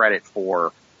lot of credit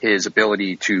for his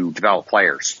ability to develop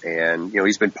players. And,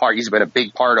 he's been a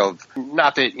big part of,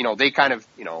 not that, they kind of,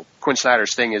 Quinn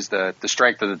Snyder's thing is the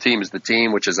strength of the team is the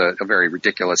team, which is a very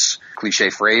ridiculous cliche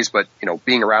phrase, but,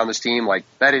 being around this team, like,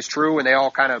 that is true, and they all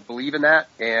kind of believe in that,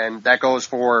 and that goes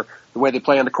for the way they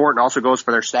play on the court and also goes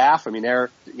for their staff. I mean,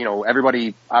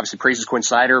 everybody obviously praises Quinn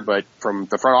Snyder, but from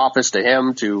the front office to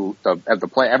him to the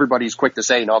play, everybody's quick to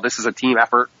say, this is a team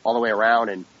effort all the way around.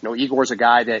 And, Igor's a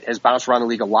guy that has bounced around the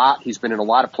league a lot. He's been in a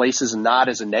lot of places and not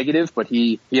as a negative, but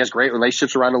he has great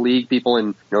relationships around the league.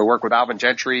 People work with Alvin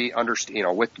Gentry,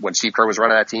 when Steve Kerr was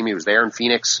running that team, he was there in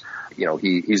Phoenix.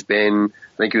 He's been,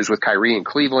 I think he was with Kyrie in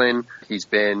Cleveland. He's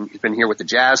been here with the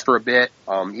Jazz for a bit.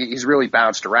 He's really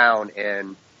bounced around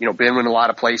and, been in a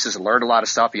lot of places and learned a lot of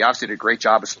stuff. He obviously did a great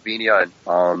job at Slovenia.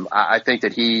 And I think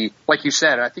that he, like you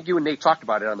said, and I think you and Nate talked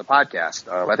about it on the podcast.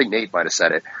 I think Nate might have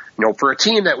said it. For a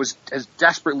team that has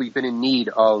desperately been in need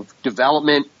of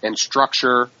development and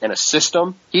structure and a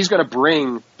system, he's going to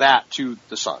bring that to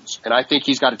the Suns. And I think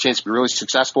he's got a chance to be really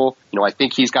successful. I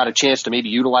think he's got a chance to maybe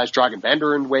utilize Dragan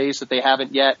Bender in ways that they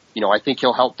haven't yet. I think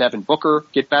he'll help Devin Booker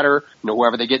get better.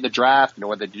 Whoever they get in the draft,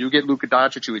 whether they do get Luka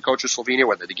Doncic, who he coaches Slovenia,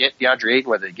 whether they get DeAndre Ayton,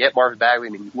 whether they get Marvin Bagley,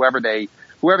 I mean, whoever they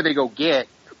go get,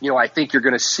 I think you're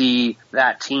going to see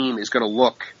that team is going to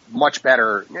look much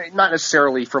better, not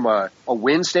necessarily from a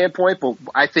win standpoint, but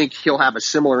I think he'll have a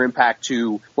similar impact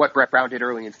to what Brett Brown did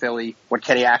early in Philly, what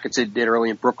Kenny Atkinson did early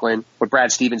in Brooklyn, what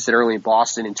Brad Stevens did early in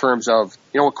Boston, in terms of,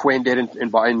 what Quinn did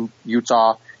in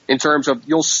Utah, in terms of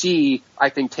you'll see, I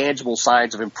think, tangible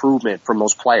signs of improvement from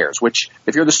those players, which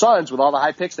if you're the Suns with all the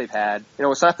high picks they've had,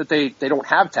 it's not that they don't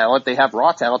have talent. They have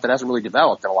raw talent that hasn't really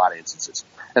developed in a lot of instances.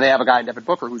 And they have a guy in Devin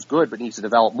Booker who's good but needs to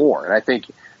develop more. And I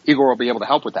think Igor will be able to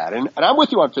help with that. And I'm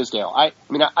with you on Fizdale. I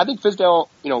think Fizdale,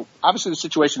 obviously the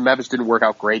situation in Memphis didn't work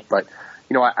out great, but,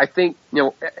 I think,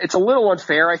 it's a little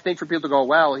unfair, I think, for people to go,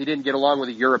 well, he didn't get along with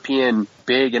a European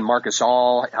big and Marc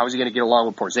Gasol. How is he going to get along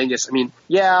with Porzingis? I mean,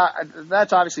 yeah,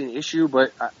 that's obviously an issue,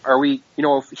 but are we,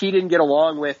 if he didn't get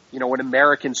along with, an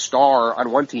American star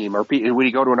on one team, or would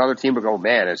he go to another team and go,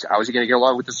 man, how is he going to get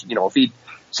along with this? If he,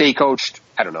 say he coached,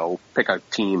 I don't know, pick a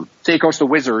team. Say he coached the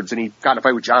Wizards and he got in a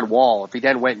fight with John Wall. If he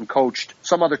then went and coached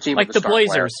some other team, like the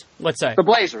Blazers, let's say. The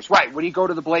Blazers, right. Would he go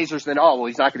to the Blazers, then,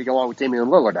 he's not going to get along with Damian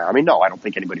Lillard now? I mean, no, I don't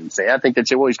think anybody would say that. I think they'd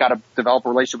say, well, he's got to develop a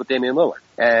relationship with Damian Lillard.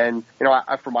 And,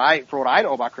 for what I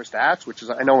know about Kristaps, which is,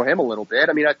 I know him a little bit,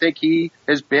 I mean, I think he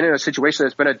has been in a situation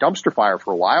that's been a dumpster fire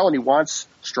for a while, and he wants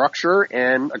structure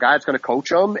and a guy that's going to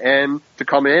coach him and to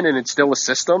come in and instill a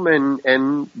system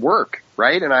and work.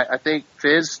 Right. And I think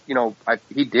Fizz,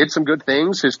 he did some good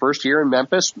things his first year in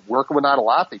Memphis, working with not a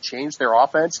lot. They changed their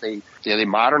offense. They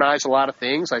modernized a lot of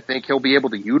things. I think he'll be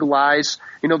able to utilize,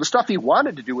 the stuff he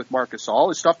wanted to do with Marc Gasol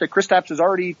is stuff that Kristaps has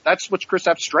already, that's what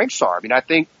Kristaps' strengths are. I mean, I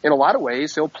think in a lot of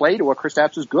ways he'll play to what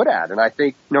Kristaps is good at. And I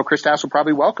think, Kristaps will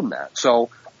probably welcome that. So,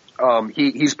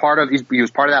 he was part of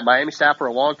that Miami staff for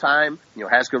a long time,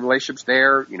 has good relationships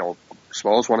there,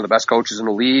 Smo's one of the best coaches in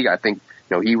the league. I think,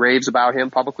 he raves about him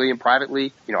publicly and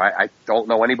privately. I don't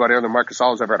know anybody other than Marc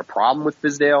Gasol who's ever had a problem with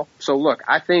Fizdale. So look,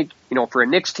 I think, for a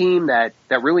Knicks team that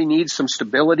really needs some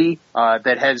stability,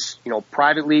 that has,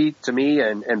 privately to me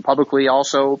and publicly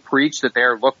also preached that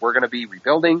we're going to be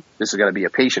rebuilding. This is going to be a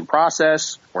patient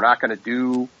process. We're not going to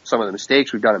do some of the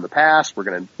mistakes we've done in the past. We're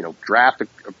going to,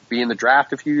 be in the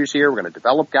draft a few years here. We're going to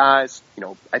develop guys.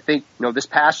 I think, this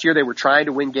past year they were trying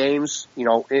to win games,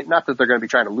 not that they're going to be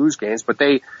trying to lose games, but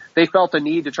they felt the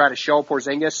need to try to show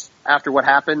Porzingis after what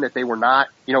happened that they were not,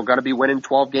 going to be winning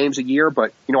 12 games a year.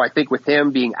 But, I think with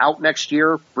him being out next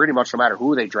year, pretty much no matter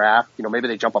who they draft, maybe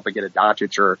they jump up and get a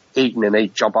Doncic or Ayton and they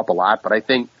jump up a lot. But I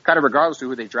think kind of regardless of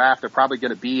who they draft, they're probably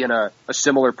going to be in a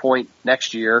similar point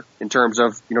next year in terms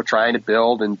of, trying to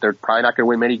build, and they're probably not going to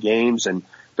win many games, and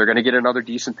they're going to get another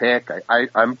decent pick.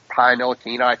 I'm high on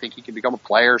Ntilikina. I think he can become a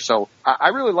player. So I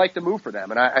really like the move for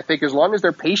them. And I think as long as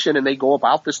they're patient and they go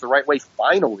about this the right way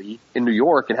finally in New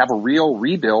York and have a real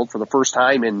rebuild for the first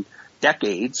time in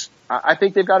decades, I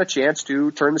think they've got a chance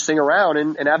to turn this thing around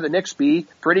and have the Knicks be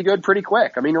pretty good pretty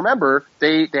quick. I mean, remember,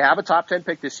 they have a top 10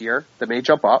 pick this year that may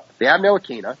jump up. They have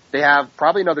Ntilikina. They have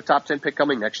probably another top 10 pick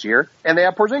coming next year. And they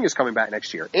have Porzingis coming back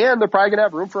next year. And they're probably going to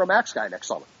have room for a max guy next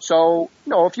summer. So,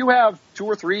 if you have 2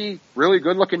 or 3 really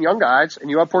good-llooking young guys and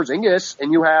you have Porzingis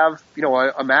and you have,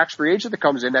 a max free agent that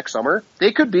comes in next summer,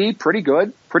 they could be pretty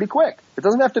good pretty quick. It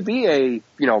doesn't have to be a,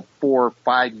 4 or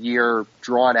 5 year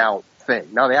drawn-out thing.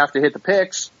 Now they have to hit the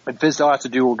picks, and Fizdale has to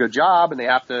do a good job, and they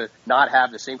have to not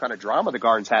have the same kind of drama the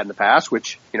Gardens had in the past,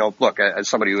 which, look, as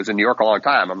somebody who was in New York a long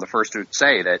time, I'm the first to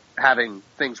say that having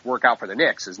things work out for the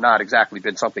Knicks has not exactly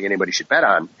been something anybody should bet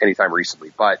on anytime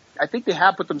recently. But I think they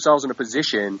have put themselves in a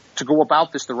position to go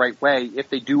about this the right way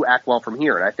if they do act well from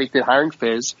here. And I think that hiring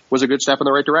Fizz was a good step in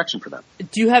the right direction for them.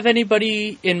 Do you have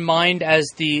anybody in mind as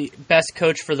the best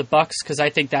coach for the Bucks? Because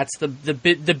I think that's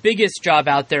the biggest job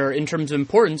out there in terms of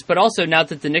importance, but also now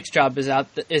that the Knicks job is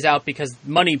out because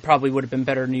money probably would have been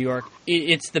better in New York,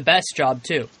 it's the best job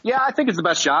too. Yeah, I think it's the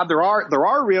best job. There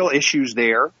are real issues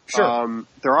there. Sure.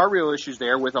 There are real issues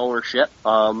there with ownership.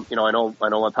 I know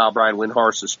my pal Brian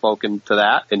Windhorst has spoken to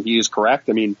that, and he is correct.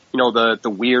 I mean, the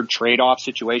weird trade-off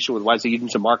situation with Wes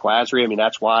Edens and Mark Lasry. I mean,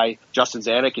 that's why Justin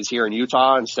Zanuck is here in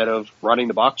Utah instead of running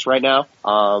the Bucks right now.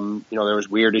 There was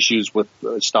weird issues with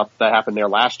stuff that happened there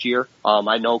last year.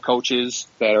 I know coaches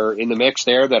that are in the mix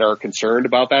there that are concerned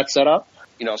about that setup.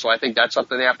 So I think that's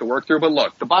something they have to work through. But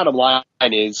look, the bottom line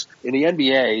is in the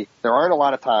NBA, there aren't a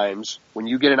lot of times when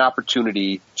you get an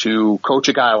opportunity to coach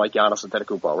a guy like Giannis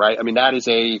Antetokounmpo, right? I mean, that is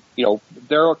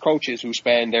there are coaches who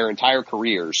spend their entire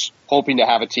careers hoping to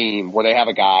have a team where they have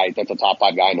a guy that's a top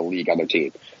 5 guy in the league on their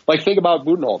team. Like, think about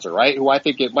Budenholzer, right? Who I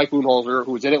think Mike Budenholzer,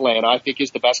 who's in Atlanta, I think is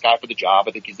the best guy for the job.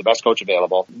 I think he's the best coach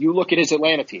available. You look at his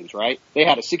Atlanta teams, right? They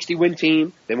had a 60-win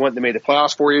team. They made the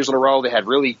playoffs 4 years in a row. They had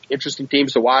really interesting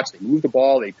teams to watch. They moved the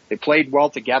ball. They played well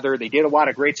together. They did a lot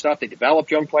of great stuff. They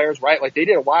developed young players, right? Like, they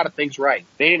did a lot of things right.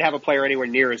 They didn't have a player anywhere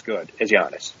near as good as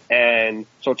Giannis. And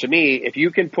so to me, if you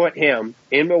can put him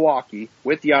in Milwaukee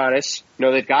with Giannis,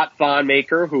 they've got Thon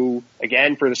Maker, who,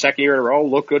 again, for the second year in a row,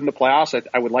 looked good in the playoffs.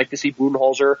 I would like to see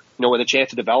Budenholzer, with a chance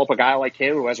to develop a guy like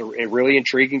him who has a really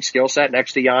intriguing skill set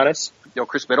next to Giannis.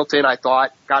 Chris Middleton, I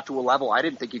thought, got to a level I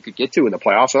didn't think he could get to in the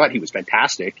playoffs. I thought he was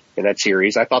fantastic in that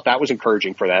series. I thought that was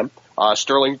encouraging for them.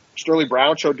 Sterling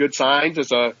Brown showed good signs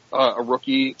as a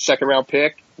rookie second-round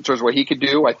pick in terms of what he could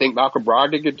do. I think Malcolm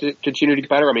Brogdon could continue to get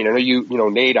better. I mean, I know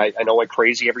Nate, I know went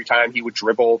crazy every time he would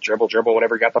dribble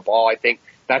whenever he got the ball. I think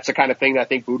that's the kind of thing that I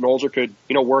think Budenholzer could,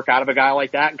 work out of a guy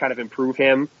like that and kind of improve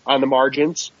him on the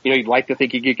margins. You'd like to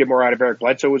think he could get more out of Eric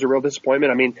Bledsoe. Was a real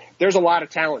disappointment. I mean, there's a lot of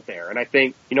talent there. And I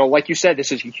think, like you said,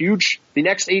 this is huge. The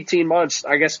next 18 months,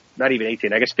 I guess not even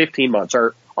 18, I guess 15 months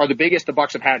are the biggest the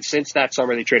Bucks have had since that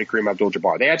summer they traded Kareem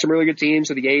Abdul-Jabbar. They had some really good teams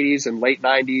in the 80s and late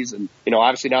 90s, and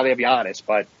obviously now they have Giannis.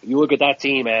 But you look at that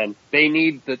team, and they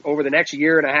need over the next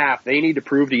year and a half, they need to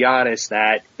prove to Giannis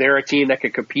that they're a team that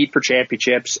can compete for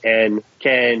championships and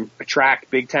can attract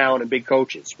big talent and big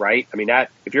coaches, right? I mean,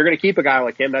 if you're going to keep a guy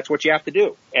like him, that's what you have to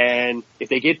do. And if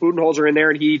they get Budenholzer in there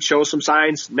and he shows some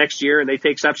signs next year and they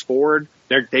take steps forward,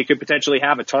 they could potentially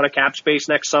have a ton of cap space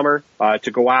next summer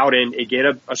to go out and get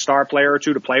a star player or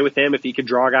two to play with him if he can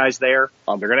draw guys there.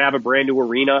 They're going to have a brand new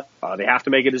arena. They have to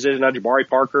make a decision on Jabari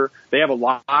Parker. They have a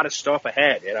lot of stuff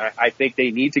ahead, and I think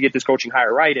they need to get this coaching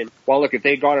hire right. And, well, look, if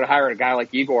they'd gone and hired a guy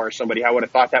like Igor or somebody, I would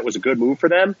have thought that was a good move for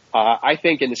them. I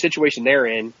think in the situation they're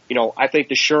in, I think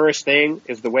the surest thing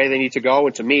is the way they need to go.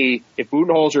 And to me, if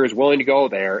Budenholzer is willing to go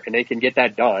there and they can get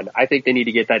that done, I think they need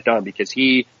to get that done because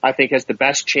he, I think, has the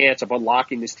best chance of unlocking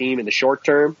unlocking this team in the short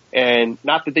term. And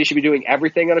not that they should be doing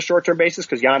everything on a short term basis,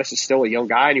 because Giannis is still a young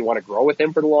guy and you want to grow with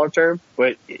him for the long term.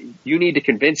 But you need to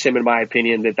convince him, in my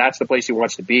opinion, that that's the place he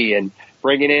wants to be. And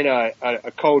bringing in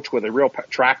a coach with a real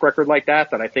track record like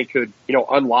that I think could,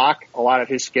 unlock a lot of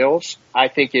his skills, I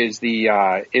think is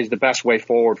the best way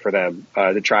forward for them,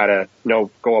 to try to,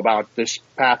 go about this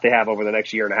path they have over the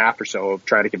next year and a half or so of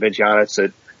trying to convince Giannis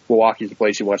that Milwaukee's the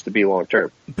place he wants to be long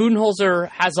term. Budenholzer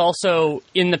has also,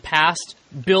 in the past,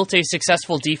 built a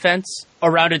successful defense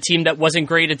around a team that wasn't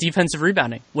great at defensive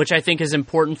rebounding, which I think is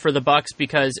important for the Bucks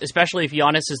because, especially if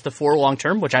Giannis is the 4 long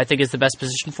term, which I think is the best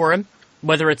position for him,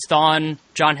 whether it's Thon,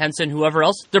 John Henson, whoever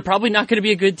else, they're probably not going to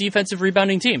be a good defensive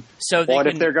rebounding team. So,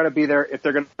 if they're going to be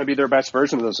their best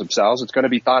version of themselves, it's going to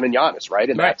be Thon and Giannis, right?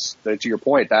 And that's to your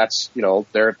point. That's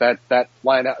that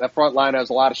front line has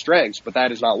a lot of strengths, but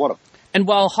that is not one of them. And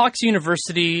while Hawks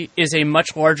University is a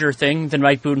much larger thing than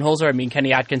Mike Budenholzer, I mean,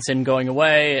 Kenny Atkinson going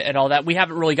away and all that, we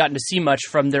haven't really gotten to see much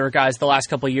from their guys the last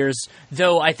couple of years,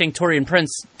 though I think Taurean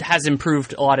Prince has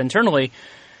improved a lot internally.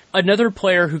 Another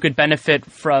player who could benefit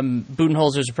from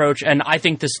Budenholzer's approach, and I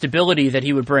think the stability that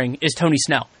he would bring, is Tony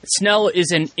Snell. Snell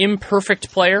is an imperfect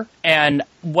player, and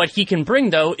what he can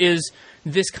bring, though, is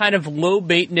this kind of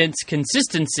low-maintenance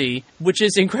consistency, which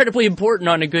is incredibly important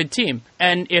on a good team.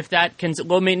 And if that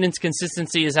low-maintenance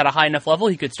consistency is at a high enough level,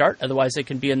 he could start. Otherwise, it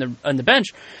can be on the bench.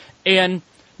 And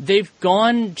they've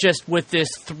gone just with this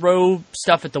throw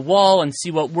stuff at the wall and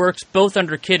see what works, both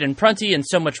under Kidd and Prunty, and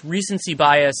so much recency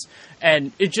bias,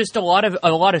 and it's just a lot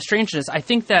of strangeness. I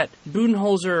think that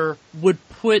Budenholzer would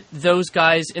put those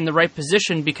guys in the right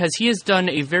position because he has done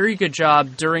a very good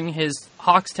job during his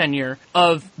Hawks tenure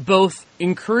of both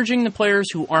encouraging the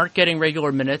players who aren't getting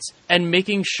regular minutes and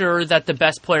making sure that the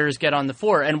best players get on the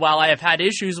floor. And while I have had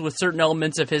issues with certain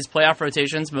elements of his playoff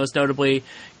rotations, most notably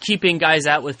keeping guys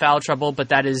out with foul trouble, but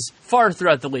that is far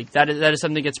throughout the league. That is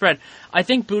something that gets spread. I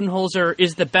think Budenholzer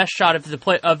is the best shot of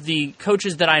the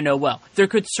coaches that I know well. There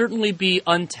could certainly be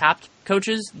untapped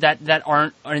coaches that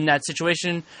aren't in that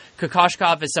situation.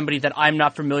 Kokoshkov is somebody that I'm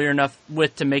not familiar enough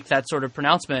with to make that sort of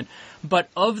pronouncement. But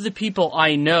of the people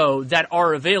I know that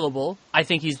are available, I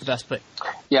think he's the best pick.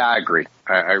 Yeah, I agree.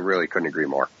 I really couldn't agree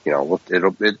more. But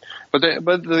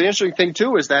the interesting thing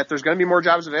too is that there's going to be more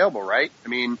jobs available, right? I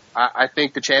mean, I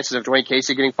think the chances of Dwayne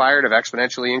Casey getting fired have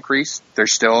exponentially increased.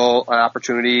 There's still an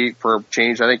opportunity for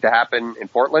change, I think, to happen in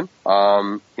Portland.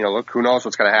 Look, who knows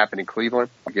what's going to happen in Cleveland,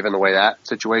 given the way that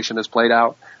situation has played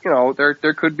out.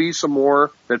 There could be some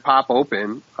more that pop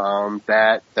open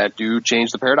that do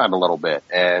change the paradigm a little bit,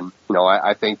 and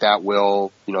I think that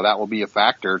will be a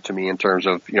factor to me in terms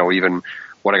of even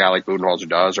what a guy like Budenholzer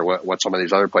does or what some of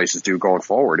these other places do going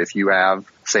forward. If you have,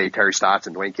 say, Terry Stotts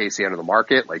and Dwayne Casey under the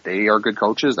market, like they are good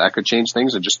coaches, that could change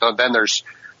things. And just then there's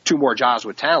 2 more jobs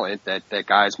with talent that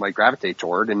guys might gravitate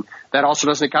toward. And that also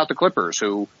doesn't count the Clippers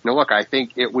who, look, I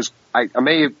think it was, I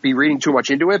may be reading too much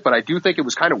into it, but I do think it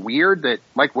was kind of weird that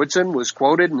Mike Woodson was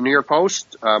quoted in the New York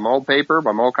Post, my old paper,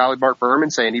 by my old colleague Mark Berman,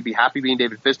 saying he'd be happy being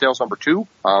David Fizdale's number 2.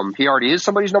 He already is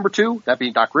somebody's number 2, that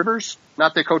being Doc Rivers.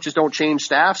 Not that coaches don't change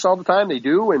staffs all the time, they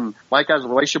do, and Mike has a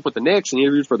relationship with the Knicks and he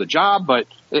interviews for the job, but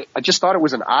I just thought it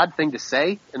was an odd thing to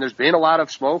say, and there's been a lot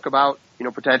of smoke about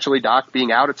potentially Doc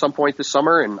being out at some point this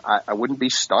summer, and I wouldn't be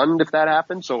stunned if that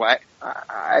happened. So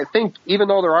I think even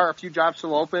though there are a few jobs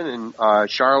still open in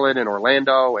Charlotte and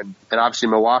Orlando and obviously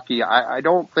Milwaukee, I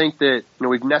don't think that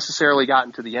we've necessarily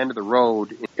gotten to the end of the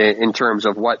road in terms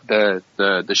of what the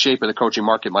shape of the coaching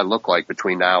market might look like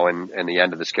between now and the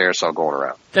end of this carousel going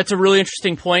around. That's a really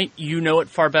interesting point. You know it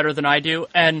far better than I do,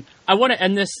 and I want to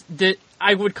end this.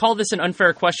 I would call this an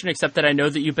unfair question, except that I know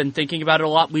that you've been thinking about it a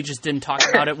lot. We just didn't talk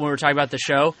about it when we were talking about the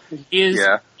show.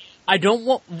 I don't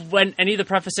want when any of the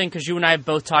prefacing, because you and I have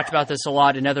both talked about this a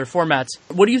lot in other formats.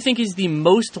 What do you think is the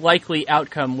most likely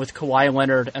outcome with Kawhi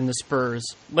Leonard and the Spurs?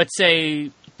 Let's say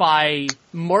by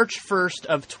March 1st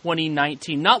of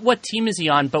 2019. Not what team is he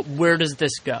on, but where does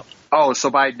this go? Oh, so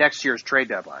by next year's trade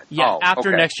deadline. Yeah,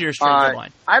 after next year's trade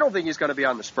deadline. I don't think he's going to be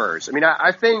on the Spurs. I mean,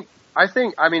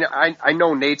 I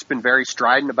know Nate's been very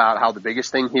strident about how the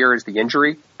biggest thing here is the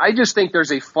injury. I just think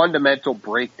there's a fundamental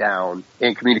breakdown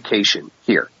in communication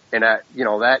here. And,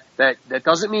 that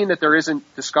doesn't mean that there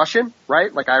isn't discussion,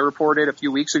 right? Like I reported a few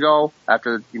weeks ago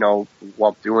after,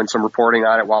 while doing some reporting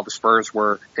on it while the Spurs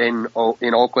were in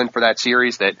Oakland for that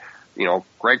series that,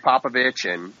 Greg Popovich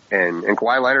and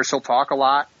Kawhi Leonard still talk a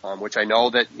lot, which I know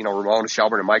that, Ramon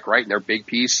Shelburne and Mike Wright in their big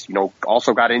piece,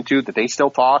 also got into that they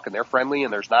still talk and they're friendly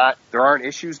and there aren't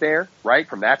issues there, right?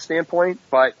 From that standpoint.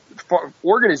 But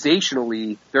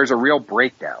organizationally, there's a real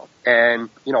breakdown. And,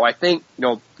 I think,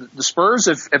 the Spurs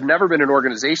have never been an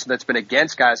organization that's been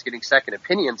against guys getting second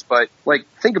opinions. But,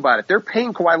 think about it. They're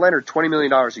paying Kawhi Leonard $20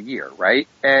 million a year, right?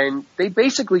 And they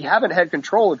basically haven't had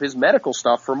control of his medical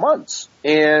stuff for months.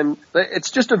 And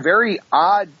it's just a very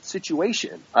odd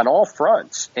situation on all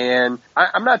fronts. And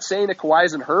I'm not saying that Kawhi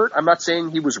isn't hurt. I'm not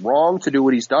saying he was wrong to do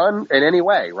what he's done in any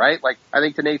way, right? I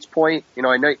think to Nate's point,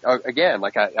 I know, again,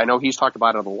 I know he's talked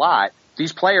about it a lot.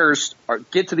 These players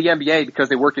get to the NBA because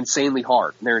they work insanely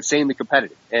hard and they're insanely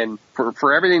competitive. And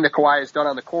for everything that Kawhi has done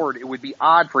on the court, it would be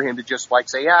odd for him to just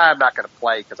say, I'm not going to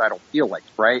play because I don't feel like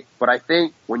it, right? But I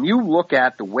think when you look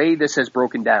at the way this has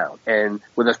broken down, and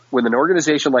with an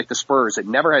organization like the Spurs that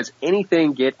never has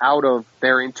anything get out of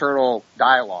their internal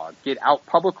dialogue, get out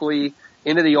publicly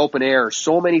into the open air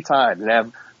so many times, and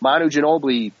have Manu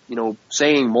Ginobili,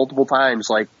 saying multiple times,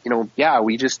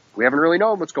 we haven't really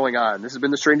known what's going on. This has been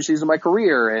the strangest season of my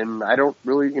career, and I don't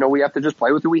really, we have to just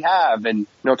play with who we have. And,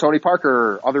 Tony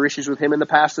Parker, other issues with him in the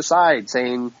past aside,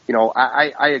 saying,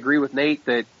 I agree with Nate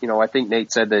that, I think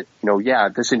Nate said that,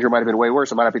 this injury might have been way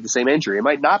worse. It might not be the same injury. It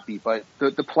might not be, but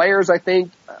the players, I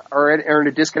think, are in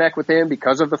a disconnect with him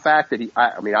because of the fact that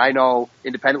I know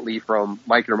independently from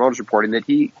Mike and Ramona's reporting that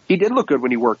he did look good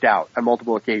when he worked out on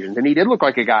multiple occasions, and he did look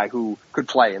like a guy who could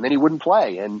play, and then he wouldn't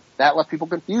play, and that left people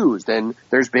confused. And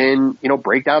there's been,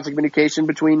 breakdowns of communication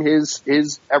between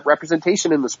his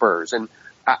representation in the Spurs. And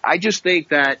I just think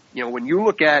that, when you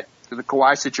look at the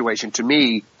Kawhi situation, to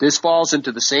me, this falls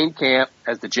into the same camp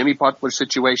as the Jimmy Butler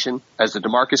situation, as the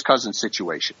DeMarcus Cousins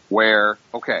situation, where,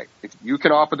 okay, if you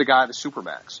can offer the guy the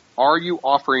Supermax, are you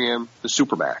offering him the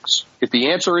Supermax? If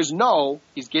the answer is no,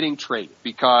 he's getting traded,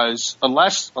 because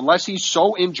unless he's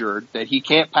so injured that he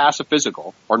can't pass a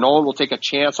physical, or no one will take a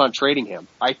chance on trading him,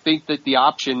 I think that the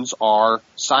options are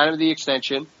sign him the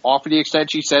extension, offer the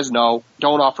extension, he says no,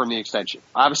 don't offer him the extension.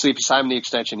 Obviously, if you sign him the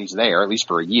extension, he's there, at least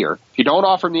for a year. If you don't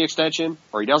offer him the extension,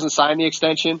 or he doesn't sign the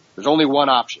extension, there's only one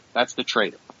option. That's the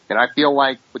trade him. And I feel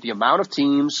like with the amount of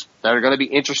teams that are going to be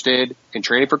interested in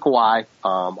trading for Kawhi,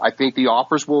 I think the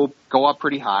offers will go up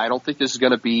pretty high. I don't think this is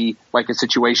going to be like a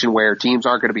situation where teams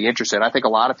aren't going to be interested. I think a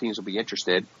lot of teams will be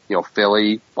interested.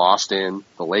 Philly, Boston,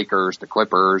 the Lakers, the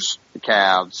Clippers, the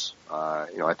Cavs.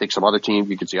 I think some other teams,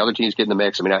 you could see other teams get in the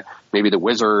mix. Maybe the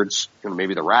Wizards,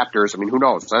 maybe the Raptors. Who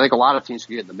knows? I think a lot of teams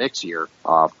can get in the mix here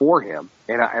for him.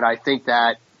 And I think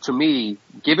that, to me,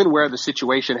 given where the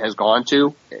situation has gone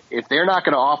to, if they're not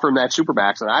going to offer him that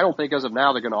Supermax, and I don't think as of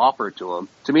now they're going to offer it to him,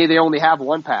 to me they only have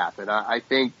one path. And I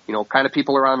think, kind of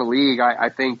people around the league, I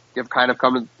think have kind of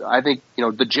come to, I think,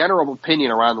 the general opinion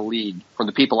around the league from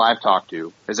the people I've talked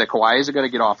to is that Kawhi isn't going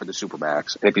to get offered the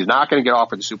Supermax. And if he's not going to get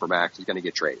offered the Supermax, he's going to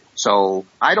get traded. So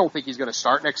I don't think he's going to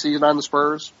start next season on the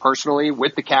Spurs, personally,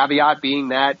 with the caveat being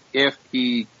that if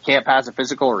he can't pass a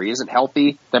physical or he isn't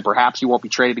healthy, then perhaps he won't be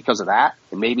traded because of that.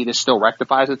 And maybe this still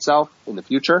rectifies itself in the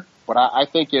future. But I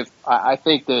think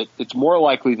that it's more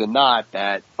likely than not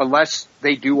that unless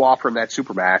they do offer him that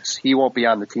Supermax, he won't be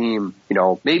on the team,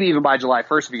 maybe even by July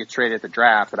 1st if he gets traded at the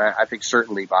draft. And I think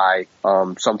certainly by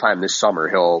sometime this summer,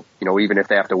 he'll, even if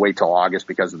they have to wait till August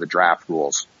because of the draft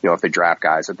rules, if they draft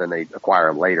guys and then they acquire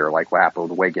them later, like what happened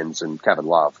with Wiggins and Kevin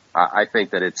Love. I think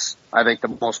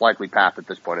the most likely path at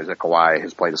this point is that Kawhi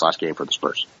has played his last game for the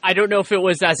Spurs. I don't know if it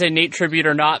was as a Nate tribute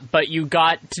or not, but you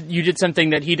did something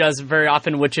that he does very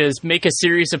often, which is make a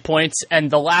series of points,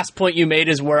 and the last point you made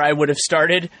is where I would have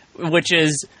started, which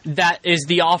is that is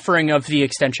the offering of the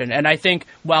extension. And I think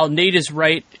while Nate is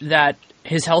right that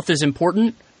his health is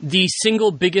important, the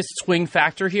single biggest swing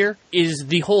factor here is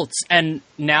the Holtz. And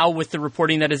now with the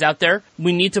reporting that is out there,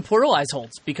 we need to pluralize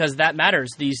Holtz because that matters.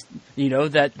 These,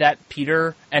 that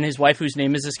Peter and his wife, whose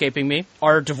name is escaping me,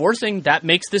 are divorcing. That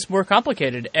makes this more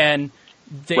complicated. And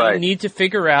they need to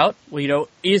figure out,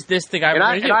 is this the guy we're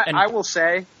going to do? And I will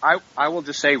say, I will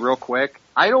just say real quick,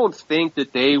 I don't think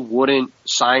that they wouldn't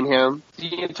sign him.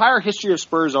 The entire history of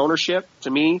Spurs ownership, to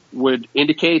me, would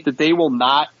indicate that they will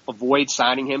not avoid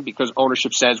signing him because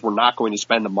ownership says we're not going to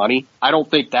spend the money. I don't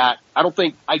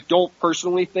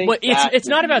personally think well, it's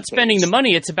not about spending the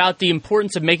money. It's about the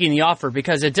importance of making the offer,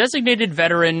 because a designated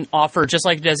veteran offer, just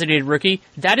like a designated rookie,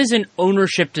 that is an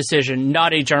ownership decision,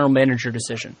 not a general manager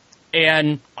decision.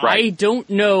 And I don't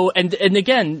know, and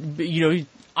again,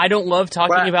 I don't love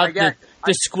talking about the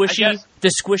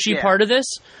squishy part of this,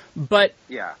 But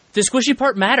Yeah. the squishy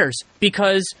part matters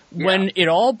because when it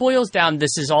all boils down,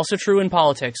 this is also true in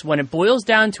politics, when it boils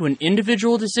down to an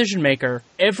individual decision maker,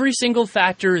 every single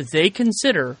factor they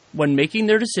consider when making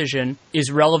their decision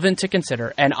is relevant to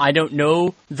consider. And I don't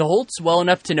know the Holtz well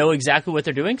enough to know exactly what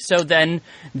they're doing. So then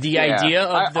the idea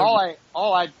of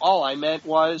all I meant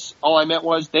was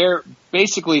their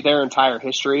entire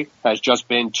history has just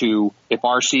been to, if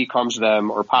RC comes to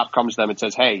them or Pop comes to them and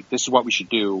says, hey, this is what we should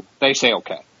do, they say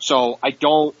okay. So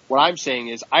what I'm saying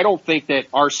is I don't think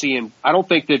that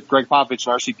Greg Popovich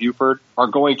and RC Buford are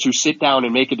going to sit down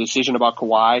and make a decision about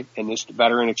Kawhi and this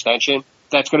veteran extension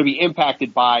that's going to be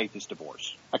impacted by this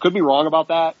divorce. I could be wrong about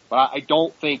that, but I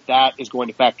don't think that is going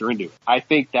to factor into it. I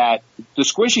think that the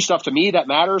squishy stuff to me that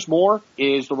matters more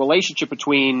is the relationship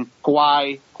between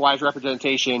Kawhi's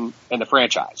representation, and the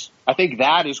franchise. I think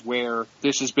that is where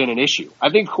this has been an issue. I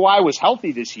think Kawhi was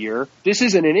healthy this year. This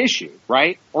isn't an issue,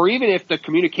 right? Or even if the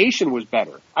communication was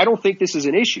better, I don't think this is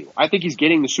an issue. I think he's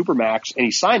getting the Supermax and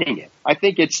he's signing it. I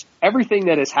think it's everything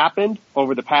that has happened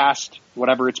over the past,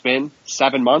 whatever it's been,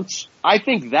 7 months. I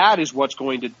think that is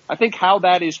I think how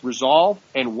that is resolved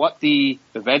and what the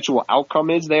eventual outcome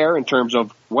is there in terms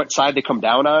of what side they come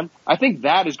down on. I think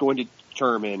that is going to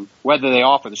determine whether they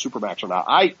offer the Supermax or not.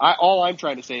 All I'm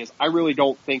trying to say is I really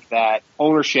don't think that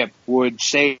ownership would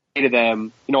say to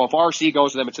them, if RC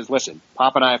goes to them and says, listen,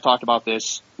 Pop and I have talked about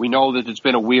this. We know that it's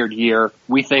been a weird year.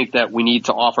 We think that we need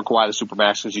to offer Kawhi the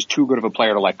Supermax because he's too good of a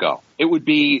player to let go. It would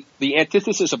be the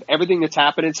antithesis of everything that's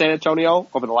happened in San Antonio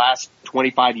over the last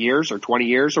 25 years or 20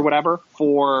 years or whatever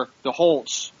for the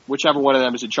Holtz, whichever one of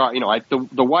them is in charge.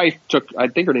 The wife took, I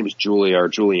think her name is Julia or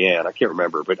Julianne. I can't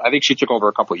remember, but I think she took over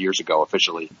a couple of years ago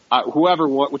officially. Whichever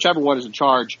one is in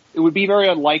charge, it would be very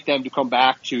unlike them to come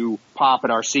back to Pop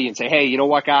and RC and say, hey, you know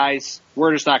what, guys?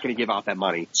 We're just not going to give out that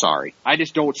money. Sorry. I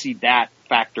just don't see that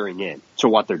factoring in to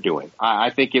what they're doing. I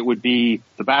think it would be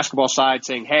the basketball side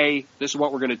saying, hey, this is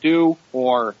what we're going to do,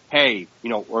 or hey,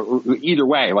 or either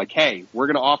way, like, hey, we're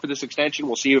going to offer this extension.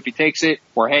 We'll see if he takes it,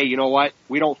 or hey, you know what?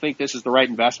 We don't think this is the right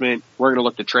investment. We're going to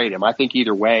look to trade him. I think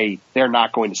either way, they're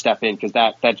not going to step in because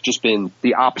that's just been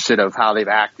the opposite of how they've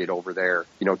acted over their,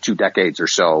 2 decades or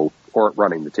so or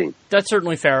running the team. That's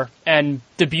certainly fair. And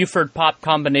the Buford-Pop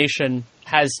combination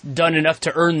has done enough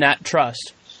to earn that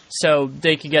trust. So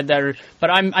they could get that. But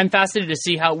I'm fascinated to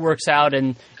see how it works out.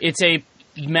 And it's a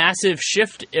massive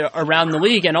shift around the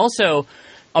league. And also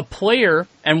a player,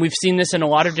 and we've seen this in a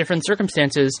lot of different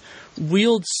circumstances,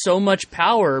 wields so much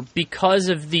power because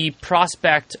of the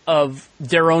prospect of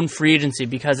their own free agency.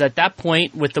 Because at that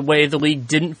point, with the way the league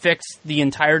didn't fix the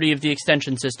entirety of the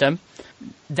extension system,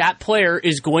 that player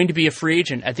is going to be a free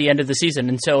agent at the end of the season.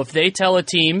 And so if they tell a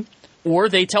team, or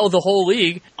they tell the whole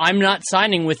league, I'm not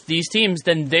signing with these teams,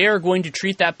 then they are going to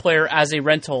treat that player as a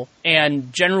rental.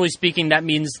 And generally speaking, that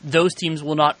means those teams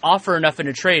will not offer enough in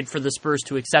a trade for the Spurs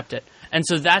to accept it. And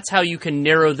so that's how you can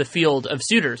narrow the field of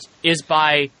suitors, is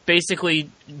by basically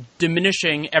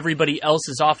diminishing everybody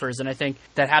else's offers. And I think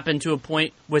that happened to a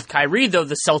point with Kyrie, though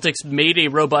the Celtics made a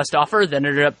robust offer that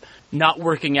ended up not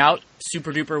working out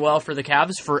super duper well for the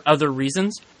Cavs for other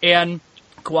reasons. And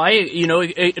Kawhi,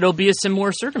 it'll be a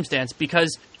similar circumstance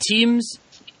because teams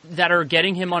that are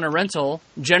getting him on a rental,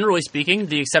 generally speaking,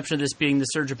 the exception of this being the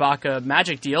Serge Ibaka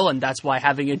Magic deal, and that's why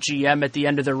having a GM at the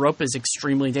end of their rope is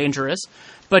extremely dangerous.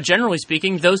 But generally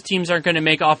speaking, those teams aren't going to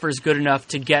make offers good enough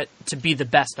to get to be the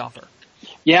best offer.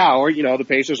 Yeah, or, the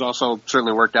Pacers also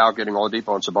certainly worked out getting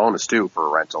Oladipo and Sabonis, too, for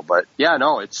a rental. But, yeah,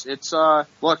 no, it's going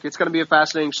to be a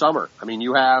fascinating summer. I mean,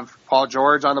 you have Paul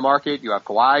George on the market. You have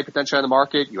Kawhi potentially on the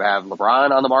market. You have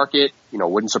LeBron on the market.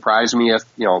 Wouldn't surprise me if,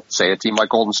 say a team like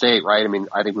Golden State, right? I mean,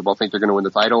 I think we both think they're going to win the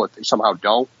title. If they somehow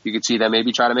don't, you could see them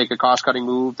maybe try to make a cost-cutting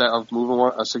move of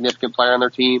moving a significant player on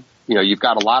their team. You've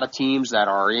got a lot of teams that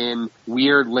are in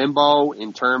weird limbo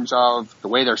in terms of the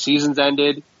way their seasons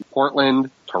ended. Portland,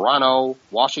 Toronto,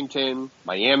 Washington,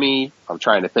 Miami. I'm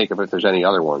trying to think of if there's any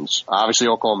other ones. Obviously,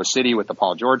 Oklahoma City with the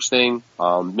Paul George thing.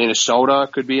 Minnesota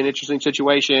could be an interesting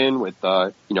situation with,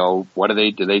 do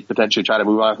they potentially try to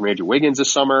move on from Andrew Wiggins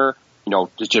this summer?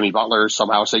 Does Jimmy Butler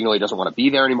somehow signal he doesn't want to be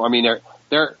there anymore? I mean,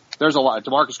 there's a lot.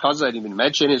 DeMarcus Cousins, I didn't even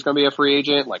mention, is going to be a free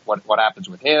agent. Like, what happens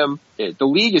with him? The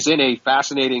league is in a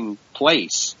fascinating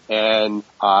place, and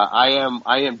I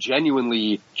am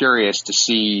genuinely curious to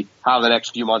see how the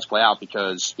next few months play out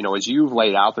because, as you've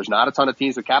laid out, there's not a ton of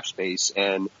teams with cap space,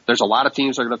 and there's a lot of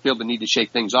teams that are going to feel the need to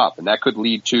shake things up, and that could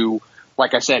lead to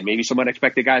like I said, maybe some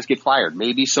unexpected guys get fired.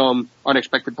 Maybe some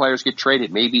unexpected players get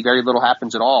traded. Maybe very little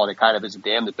happens at all, and it kind of is a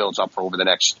dam that builds up for over the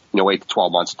next 8 to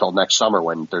 12 months until next summer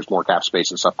when there's more cap space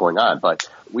and stuff going on. But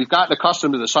we've gotten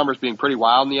accustomed to the summers being pretty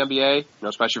wild in the NBA,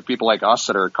 especially for people like us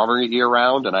that are covering it year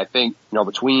round. And I think,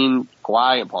 between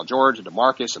Kawhi and Paul George and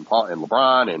DeMarcus and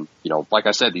LeBron and, like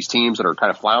I said, these teams that are kind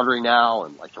of floundering now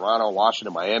and like Toronto,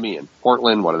 Washington, Miami, and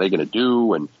Portland, what are they going to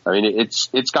do? And I mean,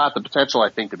 it's got the potential, I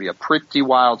think, to be a pretty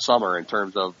wild summer in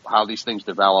terms of how these things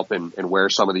develop and where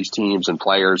some of these teams and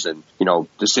players and,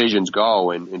 decisions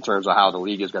go in terms of how the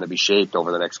league is going to be shaped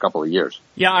over the next couple of years.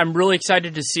 Yeah, I'm really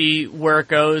excited to see where it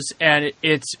goes, and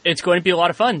it's going to be a lot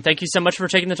of fun. Thank you so much for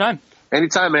taking the time.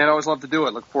 Anytime, man. I always love to do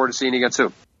it. Look forward to seeing you again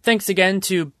soon. Thanks again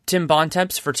to Tim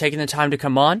Bontemps for taking the time to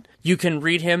come on. You can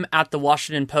read him at the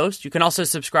Washington Post. You can also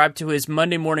subscribe to his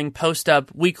Monday morning post-up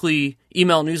weekly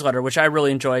email newsletter, which I really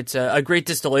enjoy. It's a great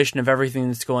distillation of everything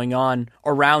that's going on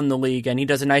around the league, and he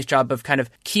does a nice job of kind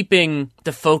of keeping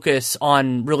the focus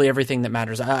on really everything that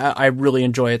matters. I really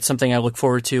enjoy it. It's something I look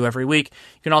forward to every week.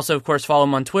 You can also, of course, follow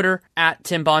him on Twitter at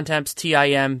Tim Bontemps,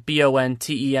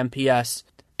 TIMBONTEMPS.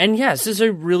 And yes, this is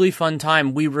a really fun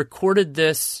time. We recorded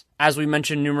this, as we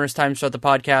mentioned numerous times throughout the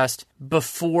podcast,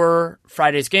 before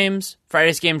Friday's games.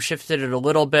 Friday's game shifted it a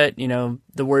little bit.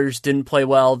 The Warriors didn't play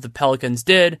well. The Pelicans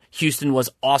did. Houston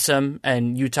was awesome,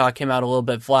 and Utah came out a little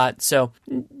bit flat. So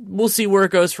we'll see where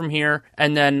it goes from here.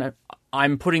 And then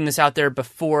I'm putting this out there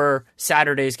before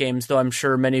Saturday's games, though I'm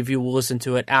sure many of you will listen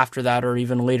to it after that or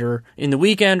even later in the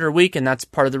weekend or week, and that's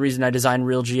part of the reason I designed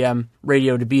Real GM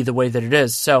Radio to be the way that it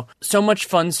is. So much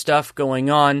fun stuff going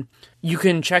on. You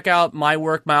can check out my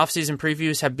work. My off-season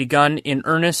previews have begun in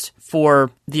earnest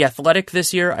for The Athletic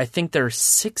this year. I think there are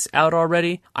 6 out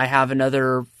already. I have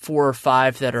another 4 or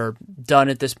 5 that are done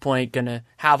at this point. Going to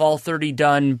have all 30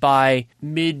 done by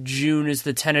mid-June is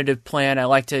the tentative plan. I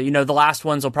like to, the last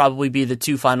ones will probably be the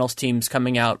 2 finals teams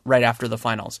coming out right after the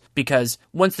finals. Because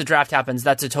once the draft happens,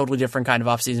 that's a totally different kind of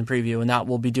off-season preview. And that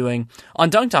we'll be doing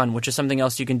on Dunked On, which is something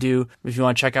else you can do if you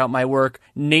want to check out my work.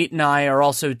 Nate and I are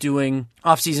also doing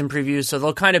off-season previews, so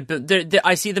they'll kind of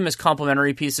I see them as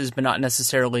complementary pieces, but not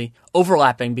necessarily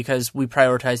overlapping because we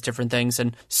prioritize different things,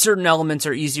 and certain elements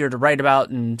are easier to write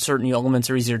about and certain elements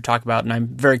are easier to talk about, and I'm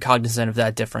very cognizant of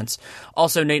that difference.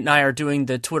 Also, Nate and I are doing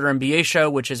the Twitter NBA show,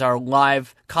 which is our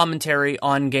live commentary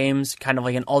on games, kind of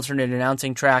like an alternate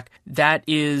announcing track. That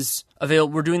is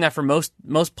available. We're doing that for most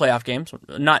playoff games,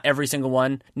 not every single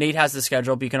one. Nate has the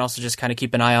schedule, but you can also just kind of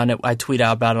keep an eye on it. I tweet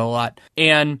out about it a lot.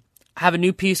 And have a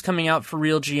new piece coming out for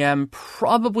Real GM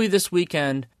probably this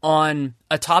weekend on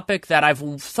a topic that I've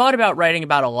thought about writing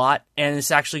about a lot, and it's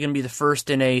actually going to be the first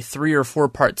in a 3 or 4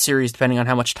 part series, depending on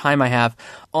how much time I have,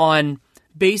 on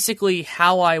basically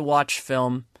how I watch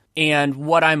film and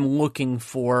what I'm looking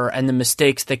for and the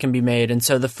mistakes that can be made. And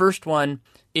so the first one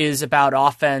is about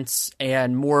offense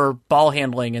and more ball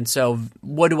handling. And so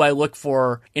what do I look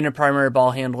for in a primary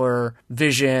ball handler,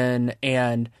 vision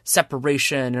and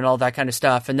separation and all that kind of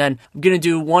stuff. And then I'm going to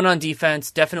do one on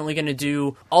defense, definitely going to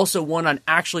do also one on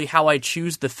actually how I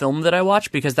choose the film that I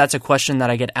watch, because that's a question that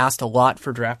I get asked a lot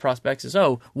for draft prospects is,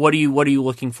 what are you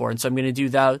looking for? And so I'm going to do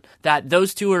that.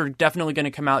 Those 2 are definitely going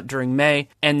to come out during May.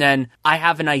 And then I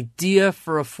have an idea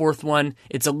for a 4th one.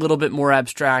 It's a little bit more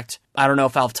abstract. I don't know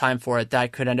if I'll have time for it.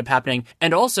 That could end up happening.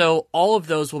 And also, all of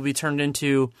those will be turned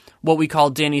into what we call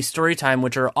Danny's Storytime,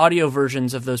 which are audio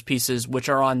versions of those pieces, which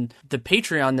are on the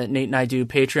Patreon that Nate and I do,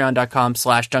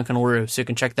 patreon.com/DuncanLaRue. So you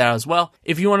can check that out as well.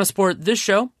 If you want to support this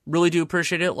show, really do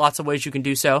appreciate it. Lots of ways you can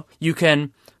do so. You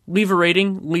can leave a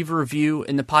rating, leave a review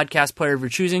in the podcast player of your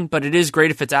choosing, but it is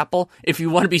great if it's Apple. If you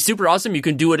want to be super awesome, you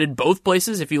can do it in both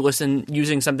places if you listen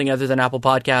using something other than Apple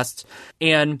Podcasts.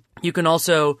 And you can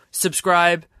also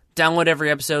subscribe, download every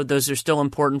episode. Those are still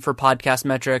important for podcast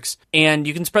metrics. And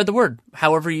you can spread the word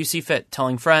however you see fit,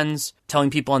 telling friends, telling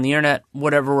people on the internet,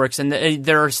 whatever works. And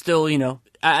there are still,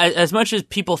 as much as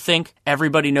people think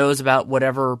everybody knows about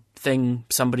whatever thing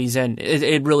somebody's in,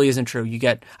 it really isn't true.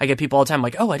 I get people all the time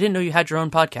like, I didn't know you had your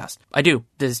own podcast. I do.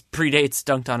 This predates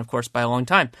Dunked On, of course, by a long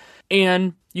time.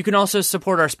 And you can also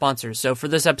support our sponsors. So for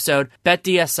this episode,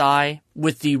 BetDSI,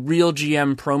 with the Real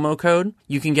GM promo code,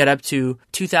 you can get up to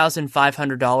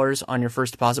 $2,500 on your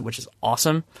first deposit, which is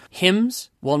awesome. Hims,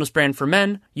 wellness brand for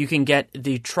men, you can get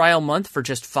the trial month for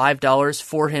just $5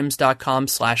 for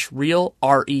hims.com/real,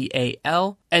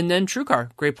 REAL. And then TrueCar,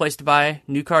 great place to buy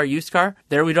new car, used car.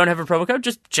 There we don't have a promo code.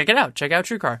 Just check it out. Check out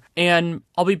TrueCar. And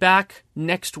I'll be back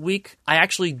next week. I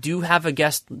actually do have a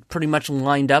guest pretty much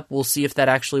lined up. We'll see if that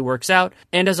actually works out.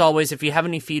 And as always, if you have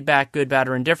any feedback, good, bad,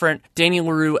 or indifferent,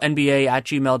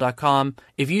 DannyLaRueNBA@gmail.com.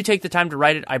 If you take the time to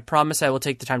write it, I promise I will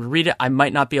take the time to read it. I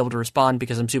might not be able to respond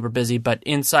because I'm super busy, but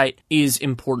insight is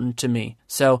important to me.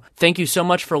 So thank you so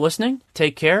much for listening.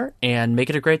 Take care and make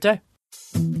it a great day.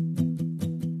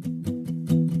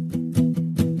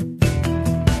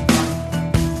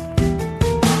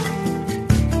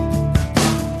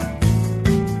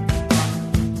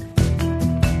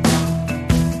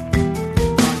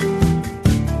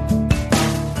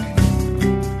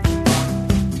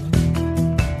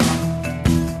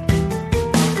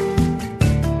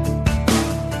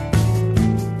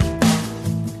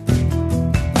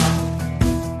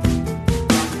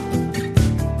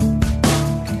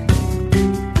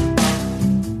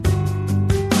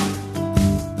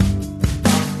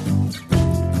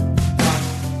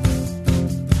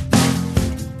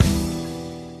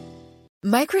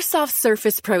 Microsoft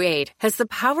Surface Pro 8 has the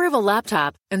power of a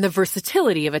laptop and the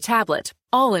versatility of a tablet,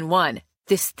 all in one.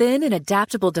 This thin and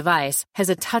adaptable device has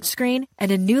a touchscreen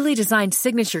and a newly designed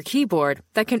signature keyboard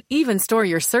that can even store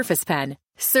your Surface Pen.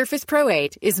 Surface Pro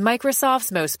 8 is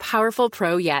Microsoft's most powerful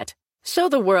Pro yet. Show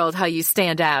the world how you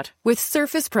stand out with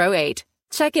Surface Pro 8.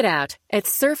 Check it out at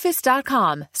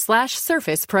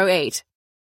surface.com/Surface Pro 8.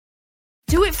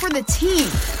 Do it for the team.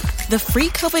 The free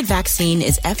COVID vaccine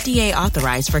is FDA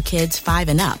authorized for kids 5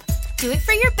 and up. Do it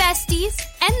for your besties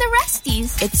and the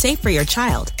resties. It's safe for your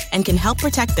child and can help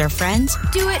protect their friends.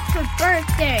 Do it for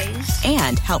birthdays.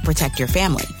 And help protect your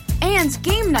family. And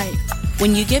game night.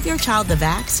 When you give your child the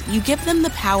vax, you give them the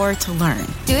power to learn.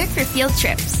 Do it for field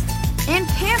trips. And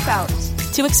campouts.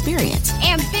 To experience.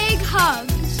 And big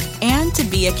hugs. And to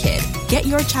be a kid. Get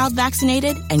your child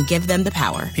vaccinated and give them the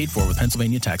power. Paid for with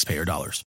Pennsylvania taxpayer dollars.